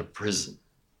up at a prison.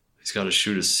 He's got to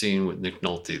shoot a scene with Nick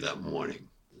Nolte that morning.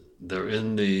 They're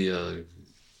in the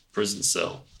prison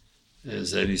cell.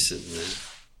 There's Eddie sitting there.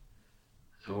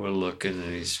 And we're looking,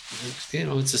 and he's,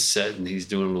 it's a set, and he's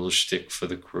doing a little shtick for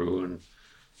the crew,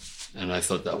 and I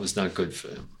thought that was not good for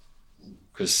him,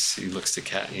 because he looks to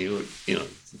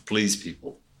please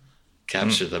people,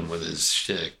 capture them with his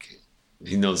shtick.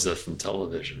 He knows that from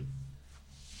television.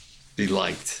 Be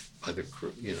liked by the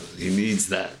crew, he needs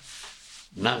that.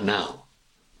 Not now.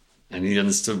 And he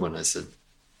understood when I said,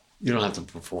 you don't have to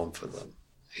perform for them.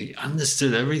 He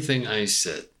understood everything I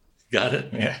said. Got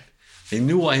it? Yeah. He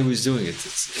knew why he was doing it.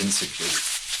 It's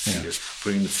insecure. Yeah. You're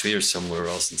putting the fear somewhere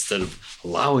else instead of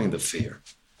allowing the fear.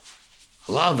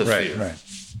 Allow the fear. Right.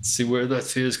 See where that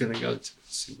fear is going to go to.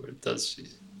 See where it does for you.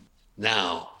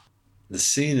 Now, the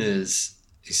scene is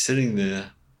he's sitting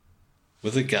there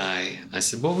with a guy. I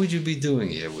said, what would you be doing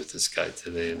here with this guy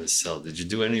today in the cell? Did you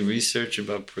do any research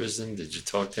about prison? Did you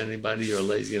talk to anybody? Or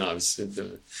lazy? I was sitting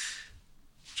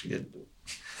there.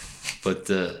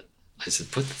 But I said,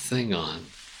 put the thing on.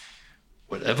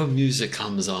 Whatever music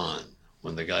comes on,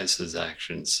 when the guy says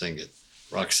action, sing it.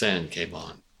 Roxanne came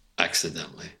on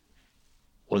accidentally.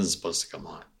 Wasn't supposed to come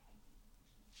on.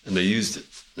 And they used it.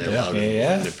 They allowed it.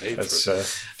 And they paid That's for it.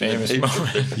 That's a famous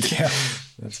moment. Yeah.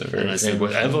 That's a very And I said,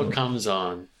 whatever comes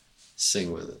on,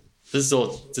 sing with it. This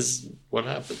is what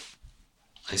happened.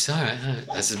 I said, all right.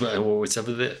 I said, well, what's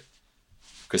ever there?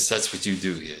 Because that's what you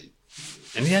do here.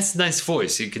 And he has a nice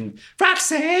voice. He can,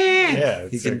 Roxanne! Yeah,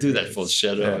 he can do that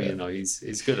falsetto. Yeah.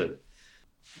 He's good at it.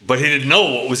 But he didn't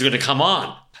know what was going to come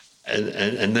on.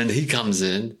 And then he comes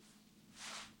in,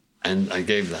 and I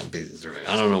gave that piece of director.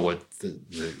 I don't know what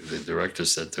the director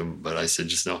said to him, but I said,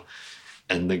 just know.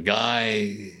 And the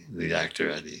guy, the actor,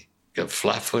 Eddie, got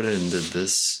flat-footed and did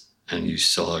this, and you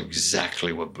saw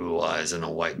exactly what Blue Eyes and a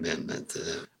white man meant to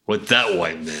him. What that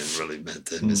white man really meant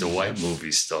to him is a white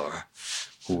movie star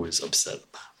who was upset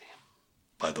about him,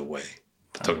 by the way.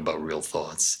 Talking about Real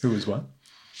Thoughts. Who was what?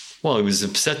 Well, he was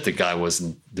upset the guy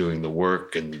wasn't doing the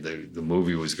work, and the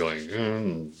movie was going,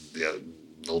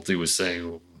 Nolte was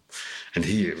saying, and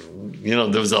he,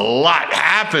 there was a lot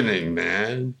happening,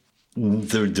 man.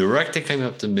 The director came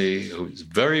up to me, who's a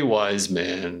very wise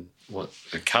man,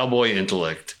 a cowboy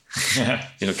intellect,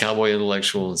 cowboy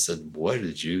intellectual, and said, what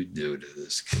did you do to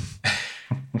this kid?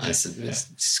 I said,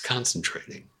 he's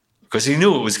concentrating. Because he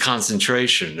knew it was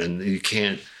concentration, and you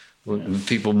can't When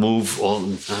people move all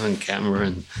the time on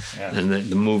camera and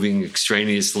they're moving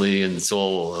extraneously, and it's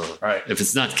all right. If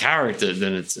it's not character,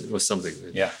 then it was something.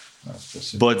 Yeah.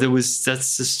 But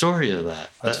that's the story of that.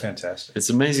 That's fantastic. It's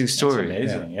an amazing story.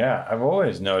 That's amazing. Yeah. I've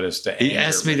always noticed that. He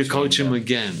asked me to coach him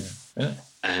again. Yeah. Really?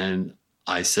 And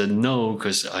I said no,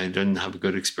 because I didn't have a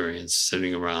good experience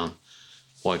sitting around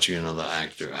watching another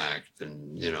actor act.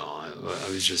 And, I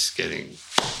was just getting,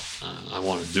 I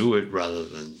want to do it rather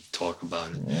than talk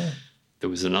about it. Yeah. There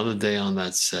was another day on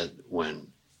that set when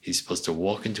he's supposed to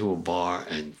walk into a bar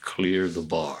and clear the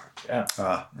bar. Yeah.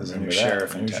 There's a new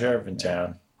sheriff in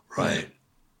town. Right.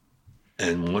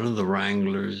 And one of the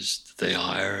wranglers that they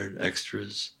hired,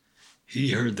 extras,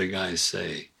 he heard the guy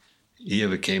say, he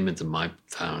ever came into my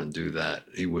town and do that,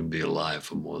 he wouldn't be alive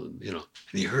for more than, And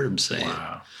he heard him say it.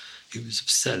 He was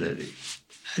upset, Eddie.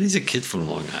 Eddie's a kid from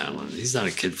Long Island. He's not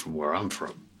a kid from where I'm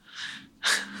from.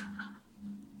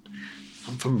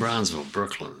 I'm from Brownsville,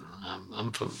 Brooklyn.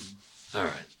 I'm from, all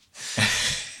right.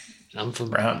 I'm from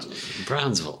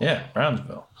Brownsville. Yeah,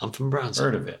 Brownsville. I'm from Brownsville.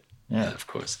 Heard of it. Yeah, of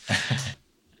course.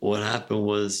 What happened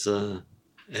was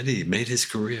Eddie made his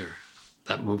career.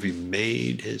 That movie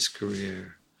made his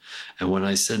career. And when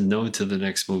I said no to the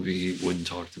next movie, he wouldn't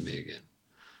talk to me again.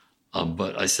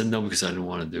 But I said no because I didn't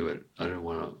want to do it. I didn't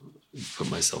want to put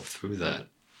myself through that.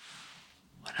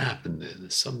 What happened there?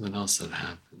 There's something else that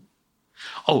happened.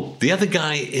 Oh, the other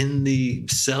guy in the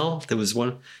cell, there was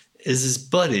one, is his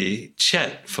buddy,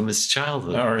 Chet, from his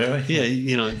childhood. Oh, really?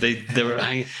 Yeah, they were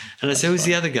hanging. And I said, who's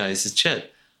the other guy? He said,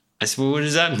 Chet. I said, well, what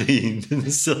does that mean?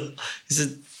 And so he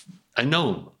said, I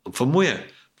know him. From where?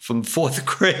 From 4th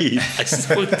grade. I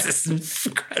said, well, this is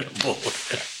incredible.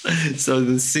 So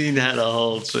the scene had a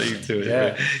whole thing to it.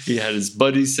 Yeah. He had his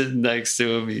buddy sitting next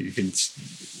to him. He can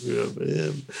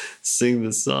sing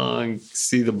the song,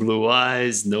 see the blue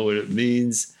eyes, know what it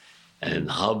means, and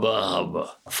hubba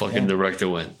hubba. Fucking director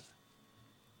went,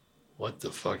 what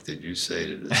the fuck did you say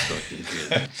to this fucking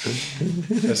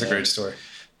kid? That's a great story.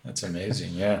 That's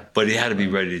amazing, yeah. But he had to be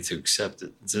ready to accept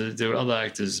it. So there were other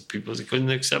actors, people that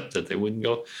couldn't accept it. They wouldn't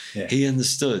go. Yeah. He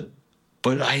understood.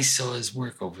 But I saw his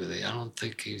work over there. I don't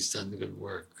think he's done good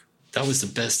work. That was the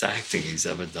best acting he's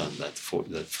ever done, that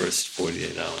first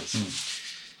 48 hours.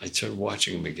 I started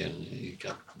watching him again, and he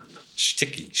got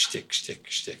shtick.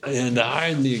 And they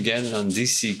hired me again on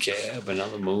DC Cab,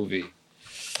 another movie.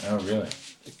 Oh, really?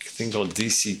 A thing called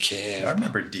DC Cab. I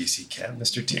remember DC Cab,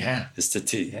 Mr. T. Yeah. Mr.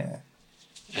 T. Yeah.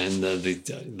 And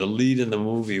the lead in the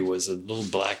movie was a little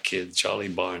black kid, Charlie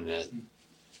Barnett.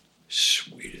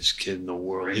 Sweetest kid in the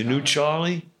world. Great. You knew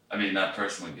Charlie? I mean, not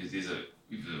personally, because he's a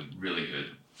really good,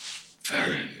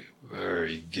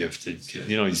 very gifted kid.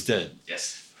 He's dead.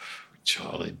 Yes.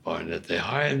 Charlie Barnett. They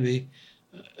hired me.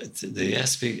 They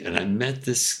asked me, and I met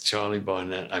this Charlie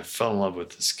Barnett. I fell in love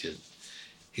with this kid.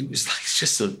 He was like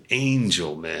just an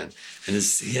angel, man. And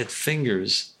he had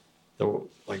fingers that were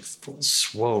like full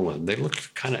swollen. They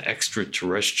looked kind of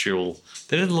extraterrestrial.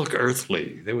 They didn't look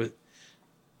earthly. They were,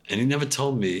 and he never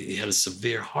told me he had a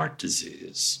severe heart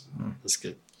disease. This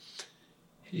kid.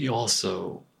 He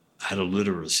also had a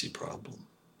literacy problem.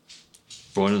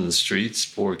 Born in the streets,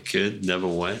 poor kid, never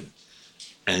went,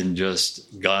 and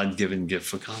just God-given gift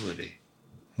for comedy.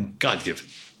 God-given,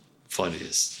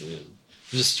 funniest. He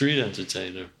was a street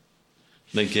entertainer.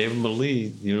 They gave him a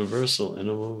lead, Universal, in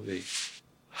a movie.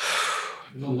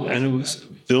 And it was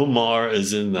Bill Maher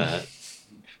is in that.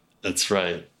 That's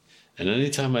right. And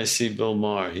anytime I see Bill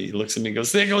Maher, he looks at me and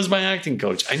goes, there goes my acting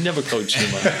coach. I never coached him.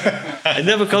 I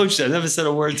never coached him. I never said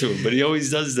a word to him, but he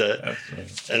always does that.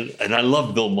 And I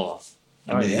love Bill Maher.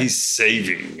 I mean, he's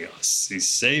saving us. He's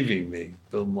saving me.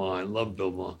 Bill Maher. I love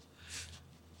Bill Maher.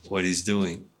 What he's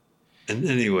doing. And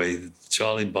anyway,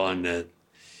 Charlie Barnett,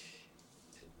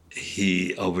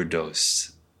 he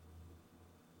overdosed.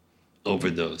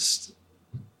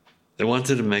 They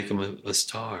wanted to make him a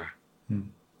star.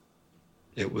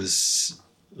 It was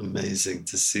amazing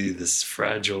to see this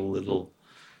fragile little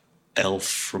elf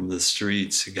from the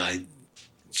streets, a guy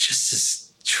just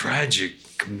as tragic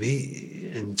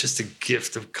comedian and just a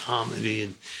gift of comedy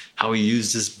and how he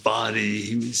used his body.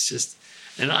 He was just,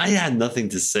 and I had nothing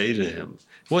to say to him.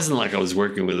 It wasn't like I was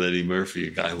working with Eddie Murphy,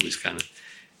 a guy who was kind of,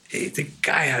 the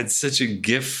guy had such a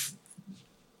gift.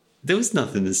 There was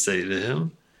nothing to say to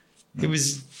him. He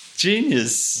was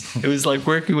genius. It was like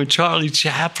working with Charlie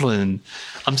Chaplin.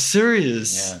 I'm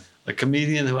serious. Yeah. A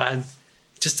comedian who had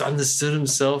just understood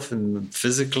himself and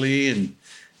physically and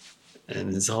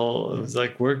his whole, it was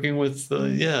like working with,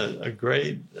 a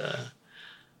great,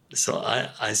 So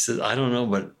I said, I don't know,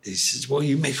 but he says, well,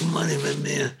 you making money,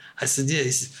 man. I said, yeah.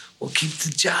 He said, well, keep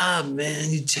the job, man.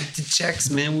 You take the checks,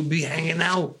 man. We'll be hanging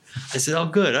out. I said, oh,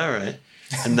 good. All right.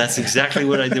 And that's exactly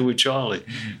what I did with Charlie.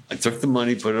 I took the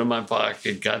money, put it in my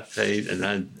pocket, got paid, and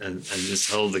I just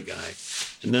held the guy.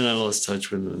 And then I lost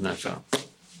touch with him, and I found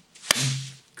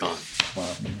gone.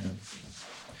 Wow. Yeah.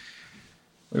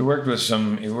 He worked with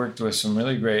some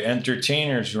really great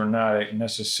entertainers who were not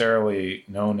necessarily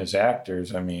known as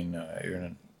actors. I mean, you're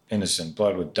in Innocent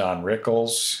Blood with Don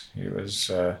Rickles. He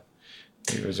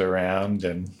was around,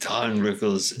 and Don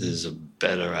Rickles is a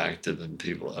better actor than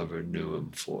people ever knew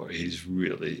him for. He's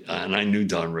really, and I knew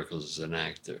Don Rickles as an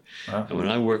actor. Wow. And when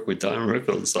I worked with Don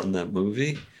Rickles on that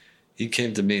movie, he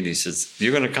came to me and he says,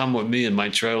 "You're going to come with me in my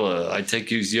trailer. I take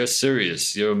you. You're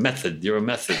serious. You're a method. You're a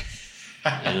method."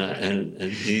 and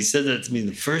he said that to me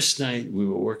the first night we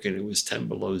were working. It was 10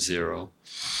 below zero.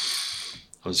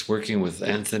 I was working with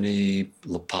Anthony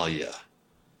LaPaglia,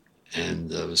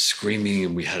 and I was screaming,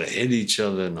 and we had to hit each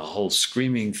other, and the whole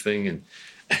screaming thing.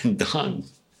 And Don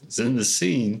was in the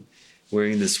scene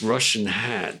wearing this Russian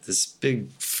hat, this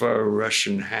big fur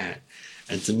Russian hat,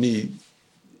 and to me,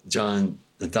 Don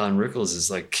Rickles is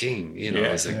like king. You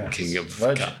know, he's like king of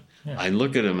God. Yeah. I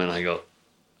look at him and I go,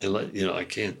 I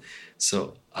can't.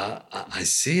 So I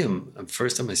see him.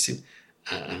 First time I see him,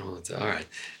 I don't know what to, all right.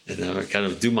 And I kind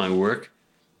of do my work,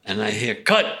 and I hear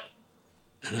cut,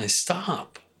 and I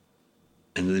stop.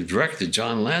 And the director,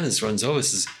 John Landis, runs over and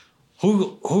says,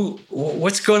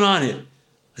 what's going on here?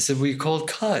 I said, well, you called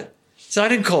cut. He said, I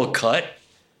didn't call cut.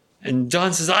 And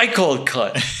Don says, I called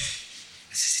cut.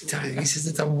 He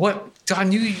says, what?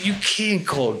 Don, you can't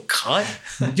call cut.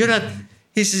 You're not.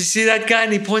 He says, see that guy?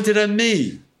 And he pointed at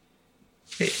me.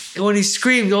 When he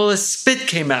screamed, all the spit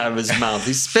came out of his mouth.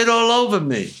 He spit all over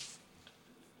me.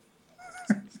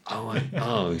 I went,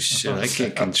 oh, shit, I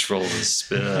can't control the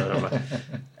spit out of my...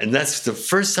 And that's the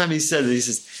first time he said it. He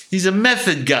says, he's a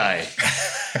method guy.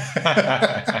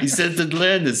 He said to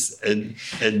Landis, and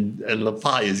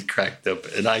LaPaglia cracked up,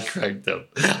 and I cracked up.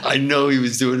 I know he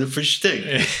was doing it for shtick.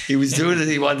 He was doing it,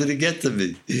 he wanted to get to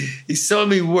me. He saw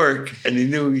me work, and he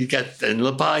knew he got... And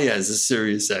LaPaglia is a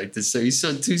serious actor, so he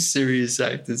saw two serious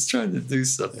actors trying to do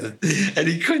something, and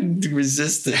he couldn't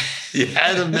resist it. He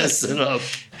had to mess it up.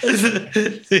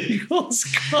 He goes,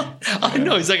 God. I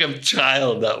know he's like a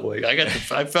child that way.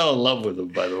 I fell in love with him,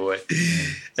 by the way.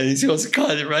 And he goes,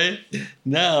 God, right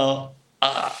now,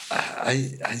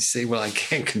 I say, well, I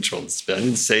can't control the spit. I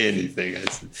didn't say anything. I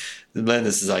said,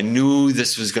 Landis says, I knew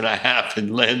this was going to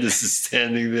happen. Landis is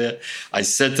standing there. I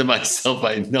said to myself,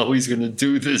 I know he's going to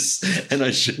do this, and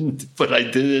I shouldn't, but I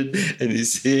did it, and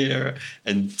he's here.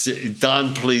 And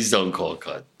Don, please don't call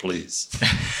cut. Please.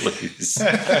 Please.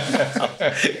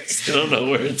 I don't know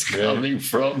where it's coming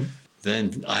from.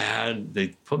 Then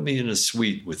they put me in a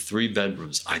suite with 3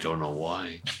 bedrooms. I don't know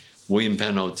why. William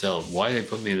Penn Hotel. Why they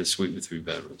put me in a suite with 3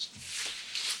 bedrooms?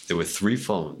 There were 3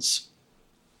 phones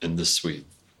in the suite.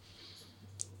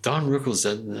 Don Rickles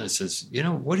says,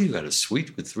 what do you got, a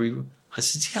suite with 3? I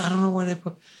said, yeah, I don't know why they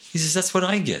put... He says, that's what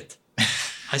I get.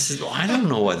 I said, well, I don't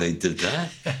know why they did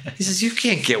that. He says, you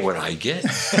can't get what I get.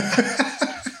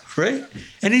 Right?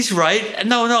 And he's right.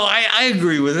 No, I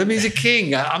agree with him. He's a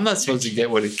king. I'm not supposed to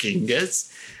get what a king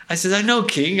gets. I said, I know,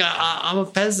 king. I'm a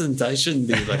peasant. I shouldn't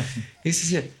be like... He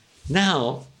says, yeah.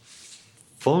 Now,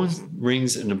 phone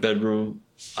rings in the bedroom.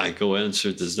 I go answer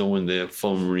it. There's no one there.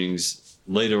 Phone rings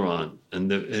later on.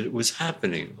 And it was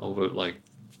happening over like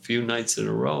a few nights in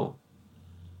a row.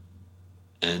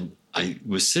 And I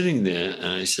was sitting there and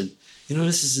I said,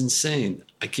 this is insane.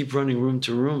 I keep running room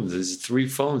to room. There's 3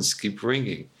 phones keep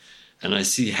ringing. And I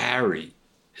see Harry,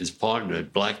 his partner,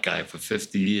 black guy for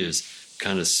 50 years,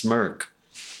 kind of smirk.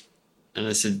 And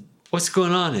I said, what's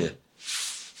going on here?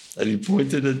 And he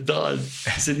pointed at Don. He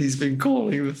said, he's been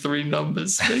calling the 3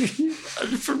 numbers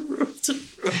from room to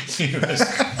room.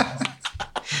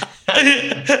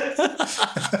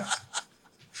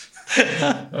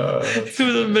 It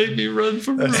would have made me run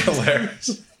from room. That's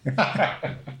hilarious.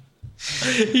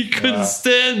 He couldn't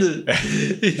stand it.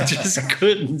 He just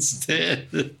couldn't stand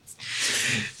it.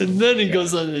 And then he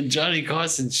goes on the Johnny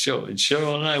Carson show. And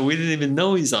Cheryl and I, we didn't even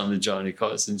know he's on the Johnny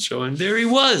Carson show. And there he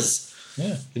was.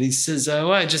 Yeah. And he says,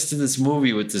 I just did this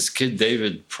movie with this kid,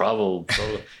 David Provel.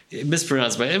 He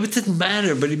mispronounced my name. It didn't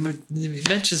matter, but he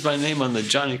mentions my name on the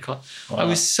Johnny Carson. Wow. I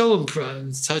was so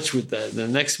in touch with that. And the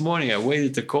next morning, I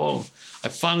waited to call him. I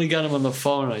finally got him on the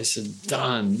phone. I said,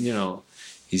 Don,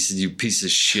 He said, "You piece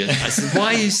of shit." I said,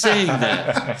 "Why are you saying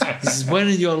that?" He says, "When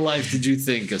in your life did you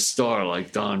think a star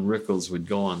like Don Rickles would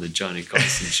go on the Johnny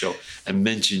Carson show and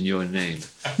mention your name?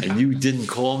 And you didn't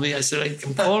call me?" I said,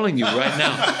 "I'm calling you right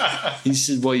now." He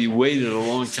said, "Well, you waited a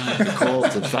long time to call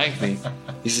to thank me."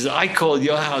 He says, "I called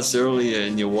your house earlier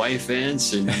and your wife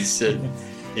answered." He said,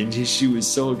 and she was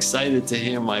so excited to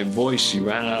hear my voice, she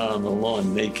ran out on the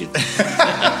lawn naked.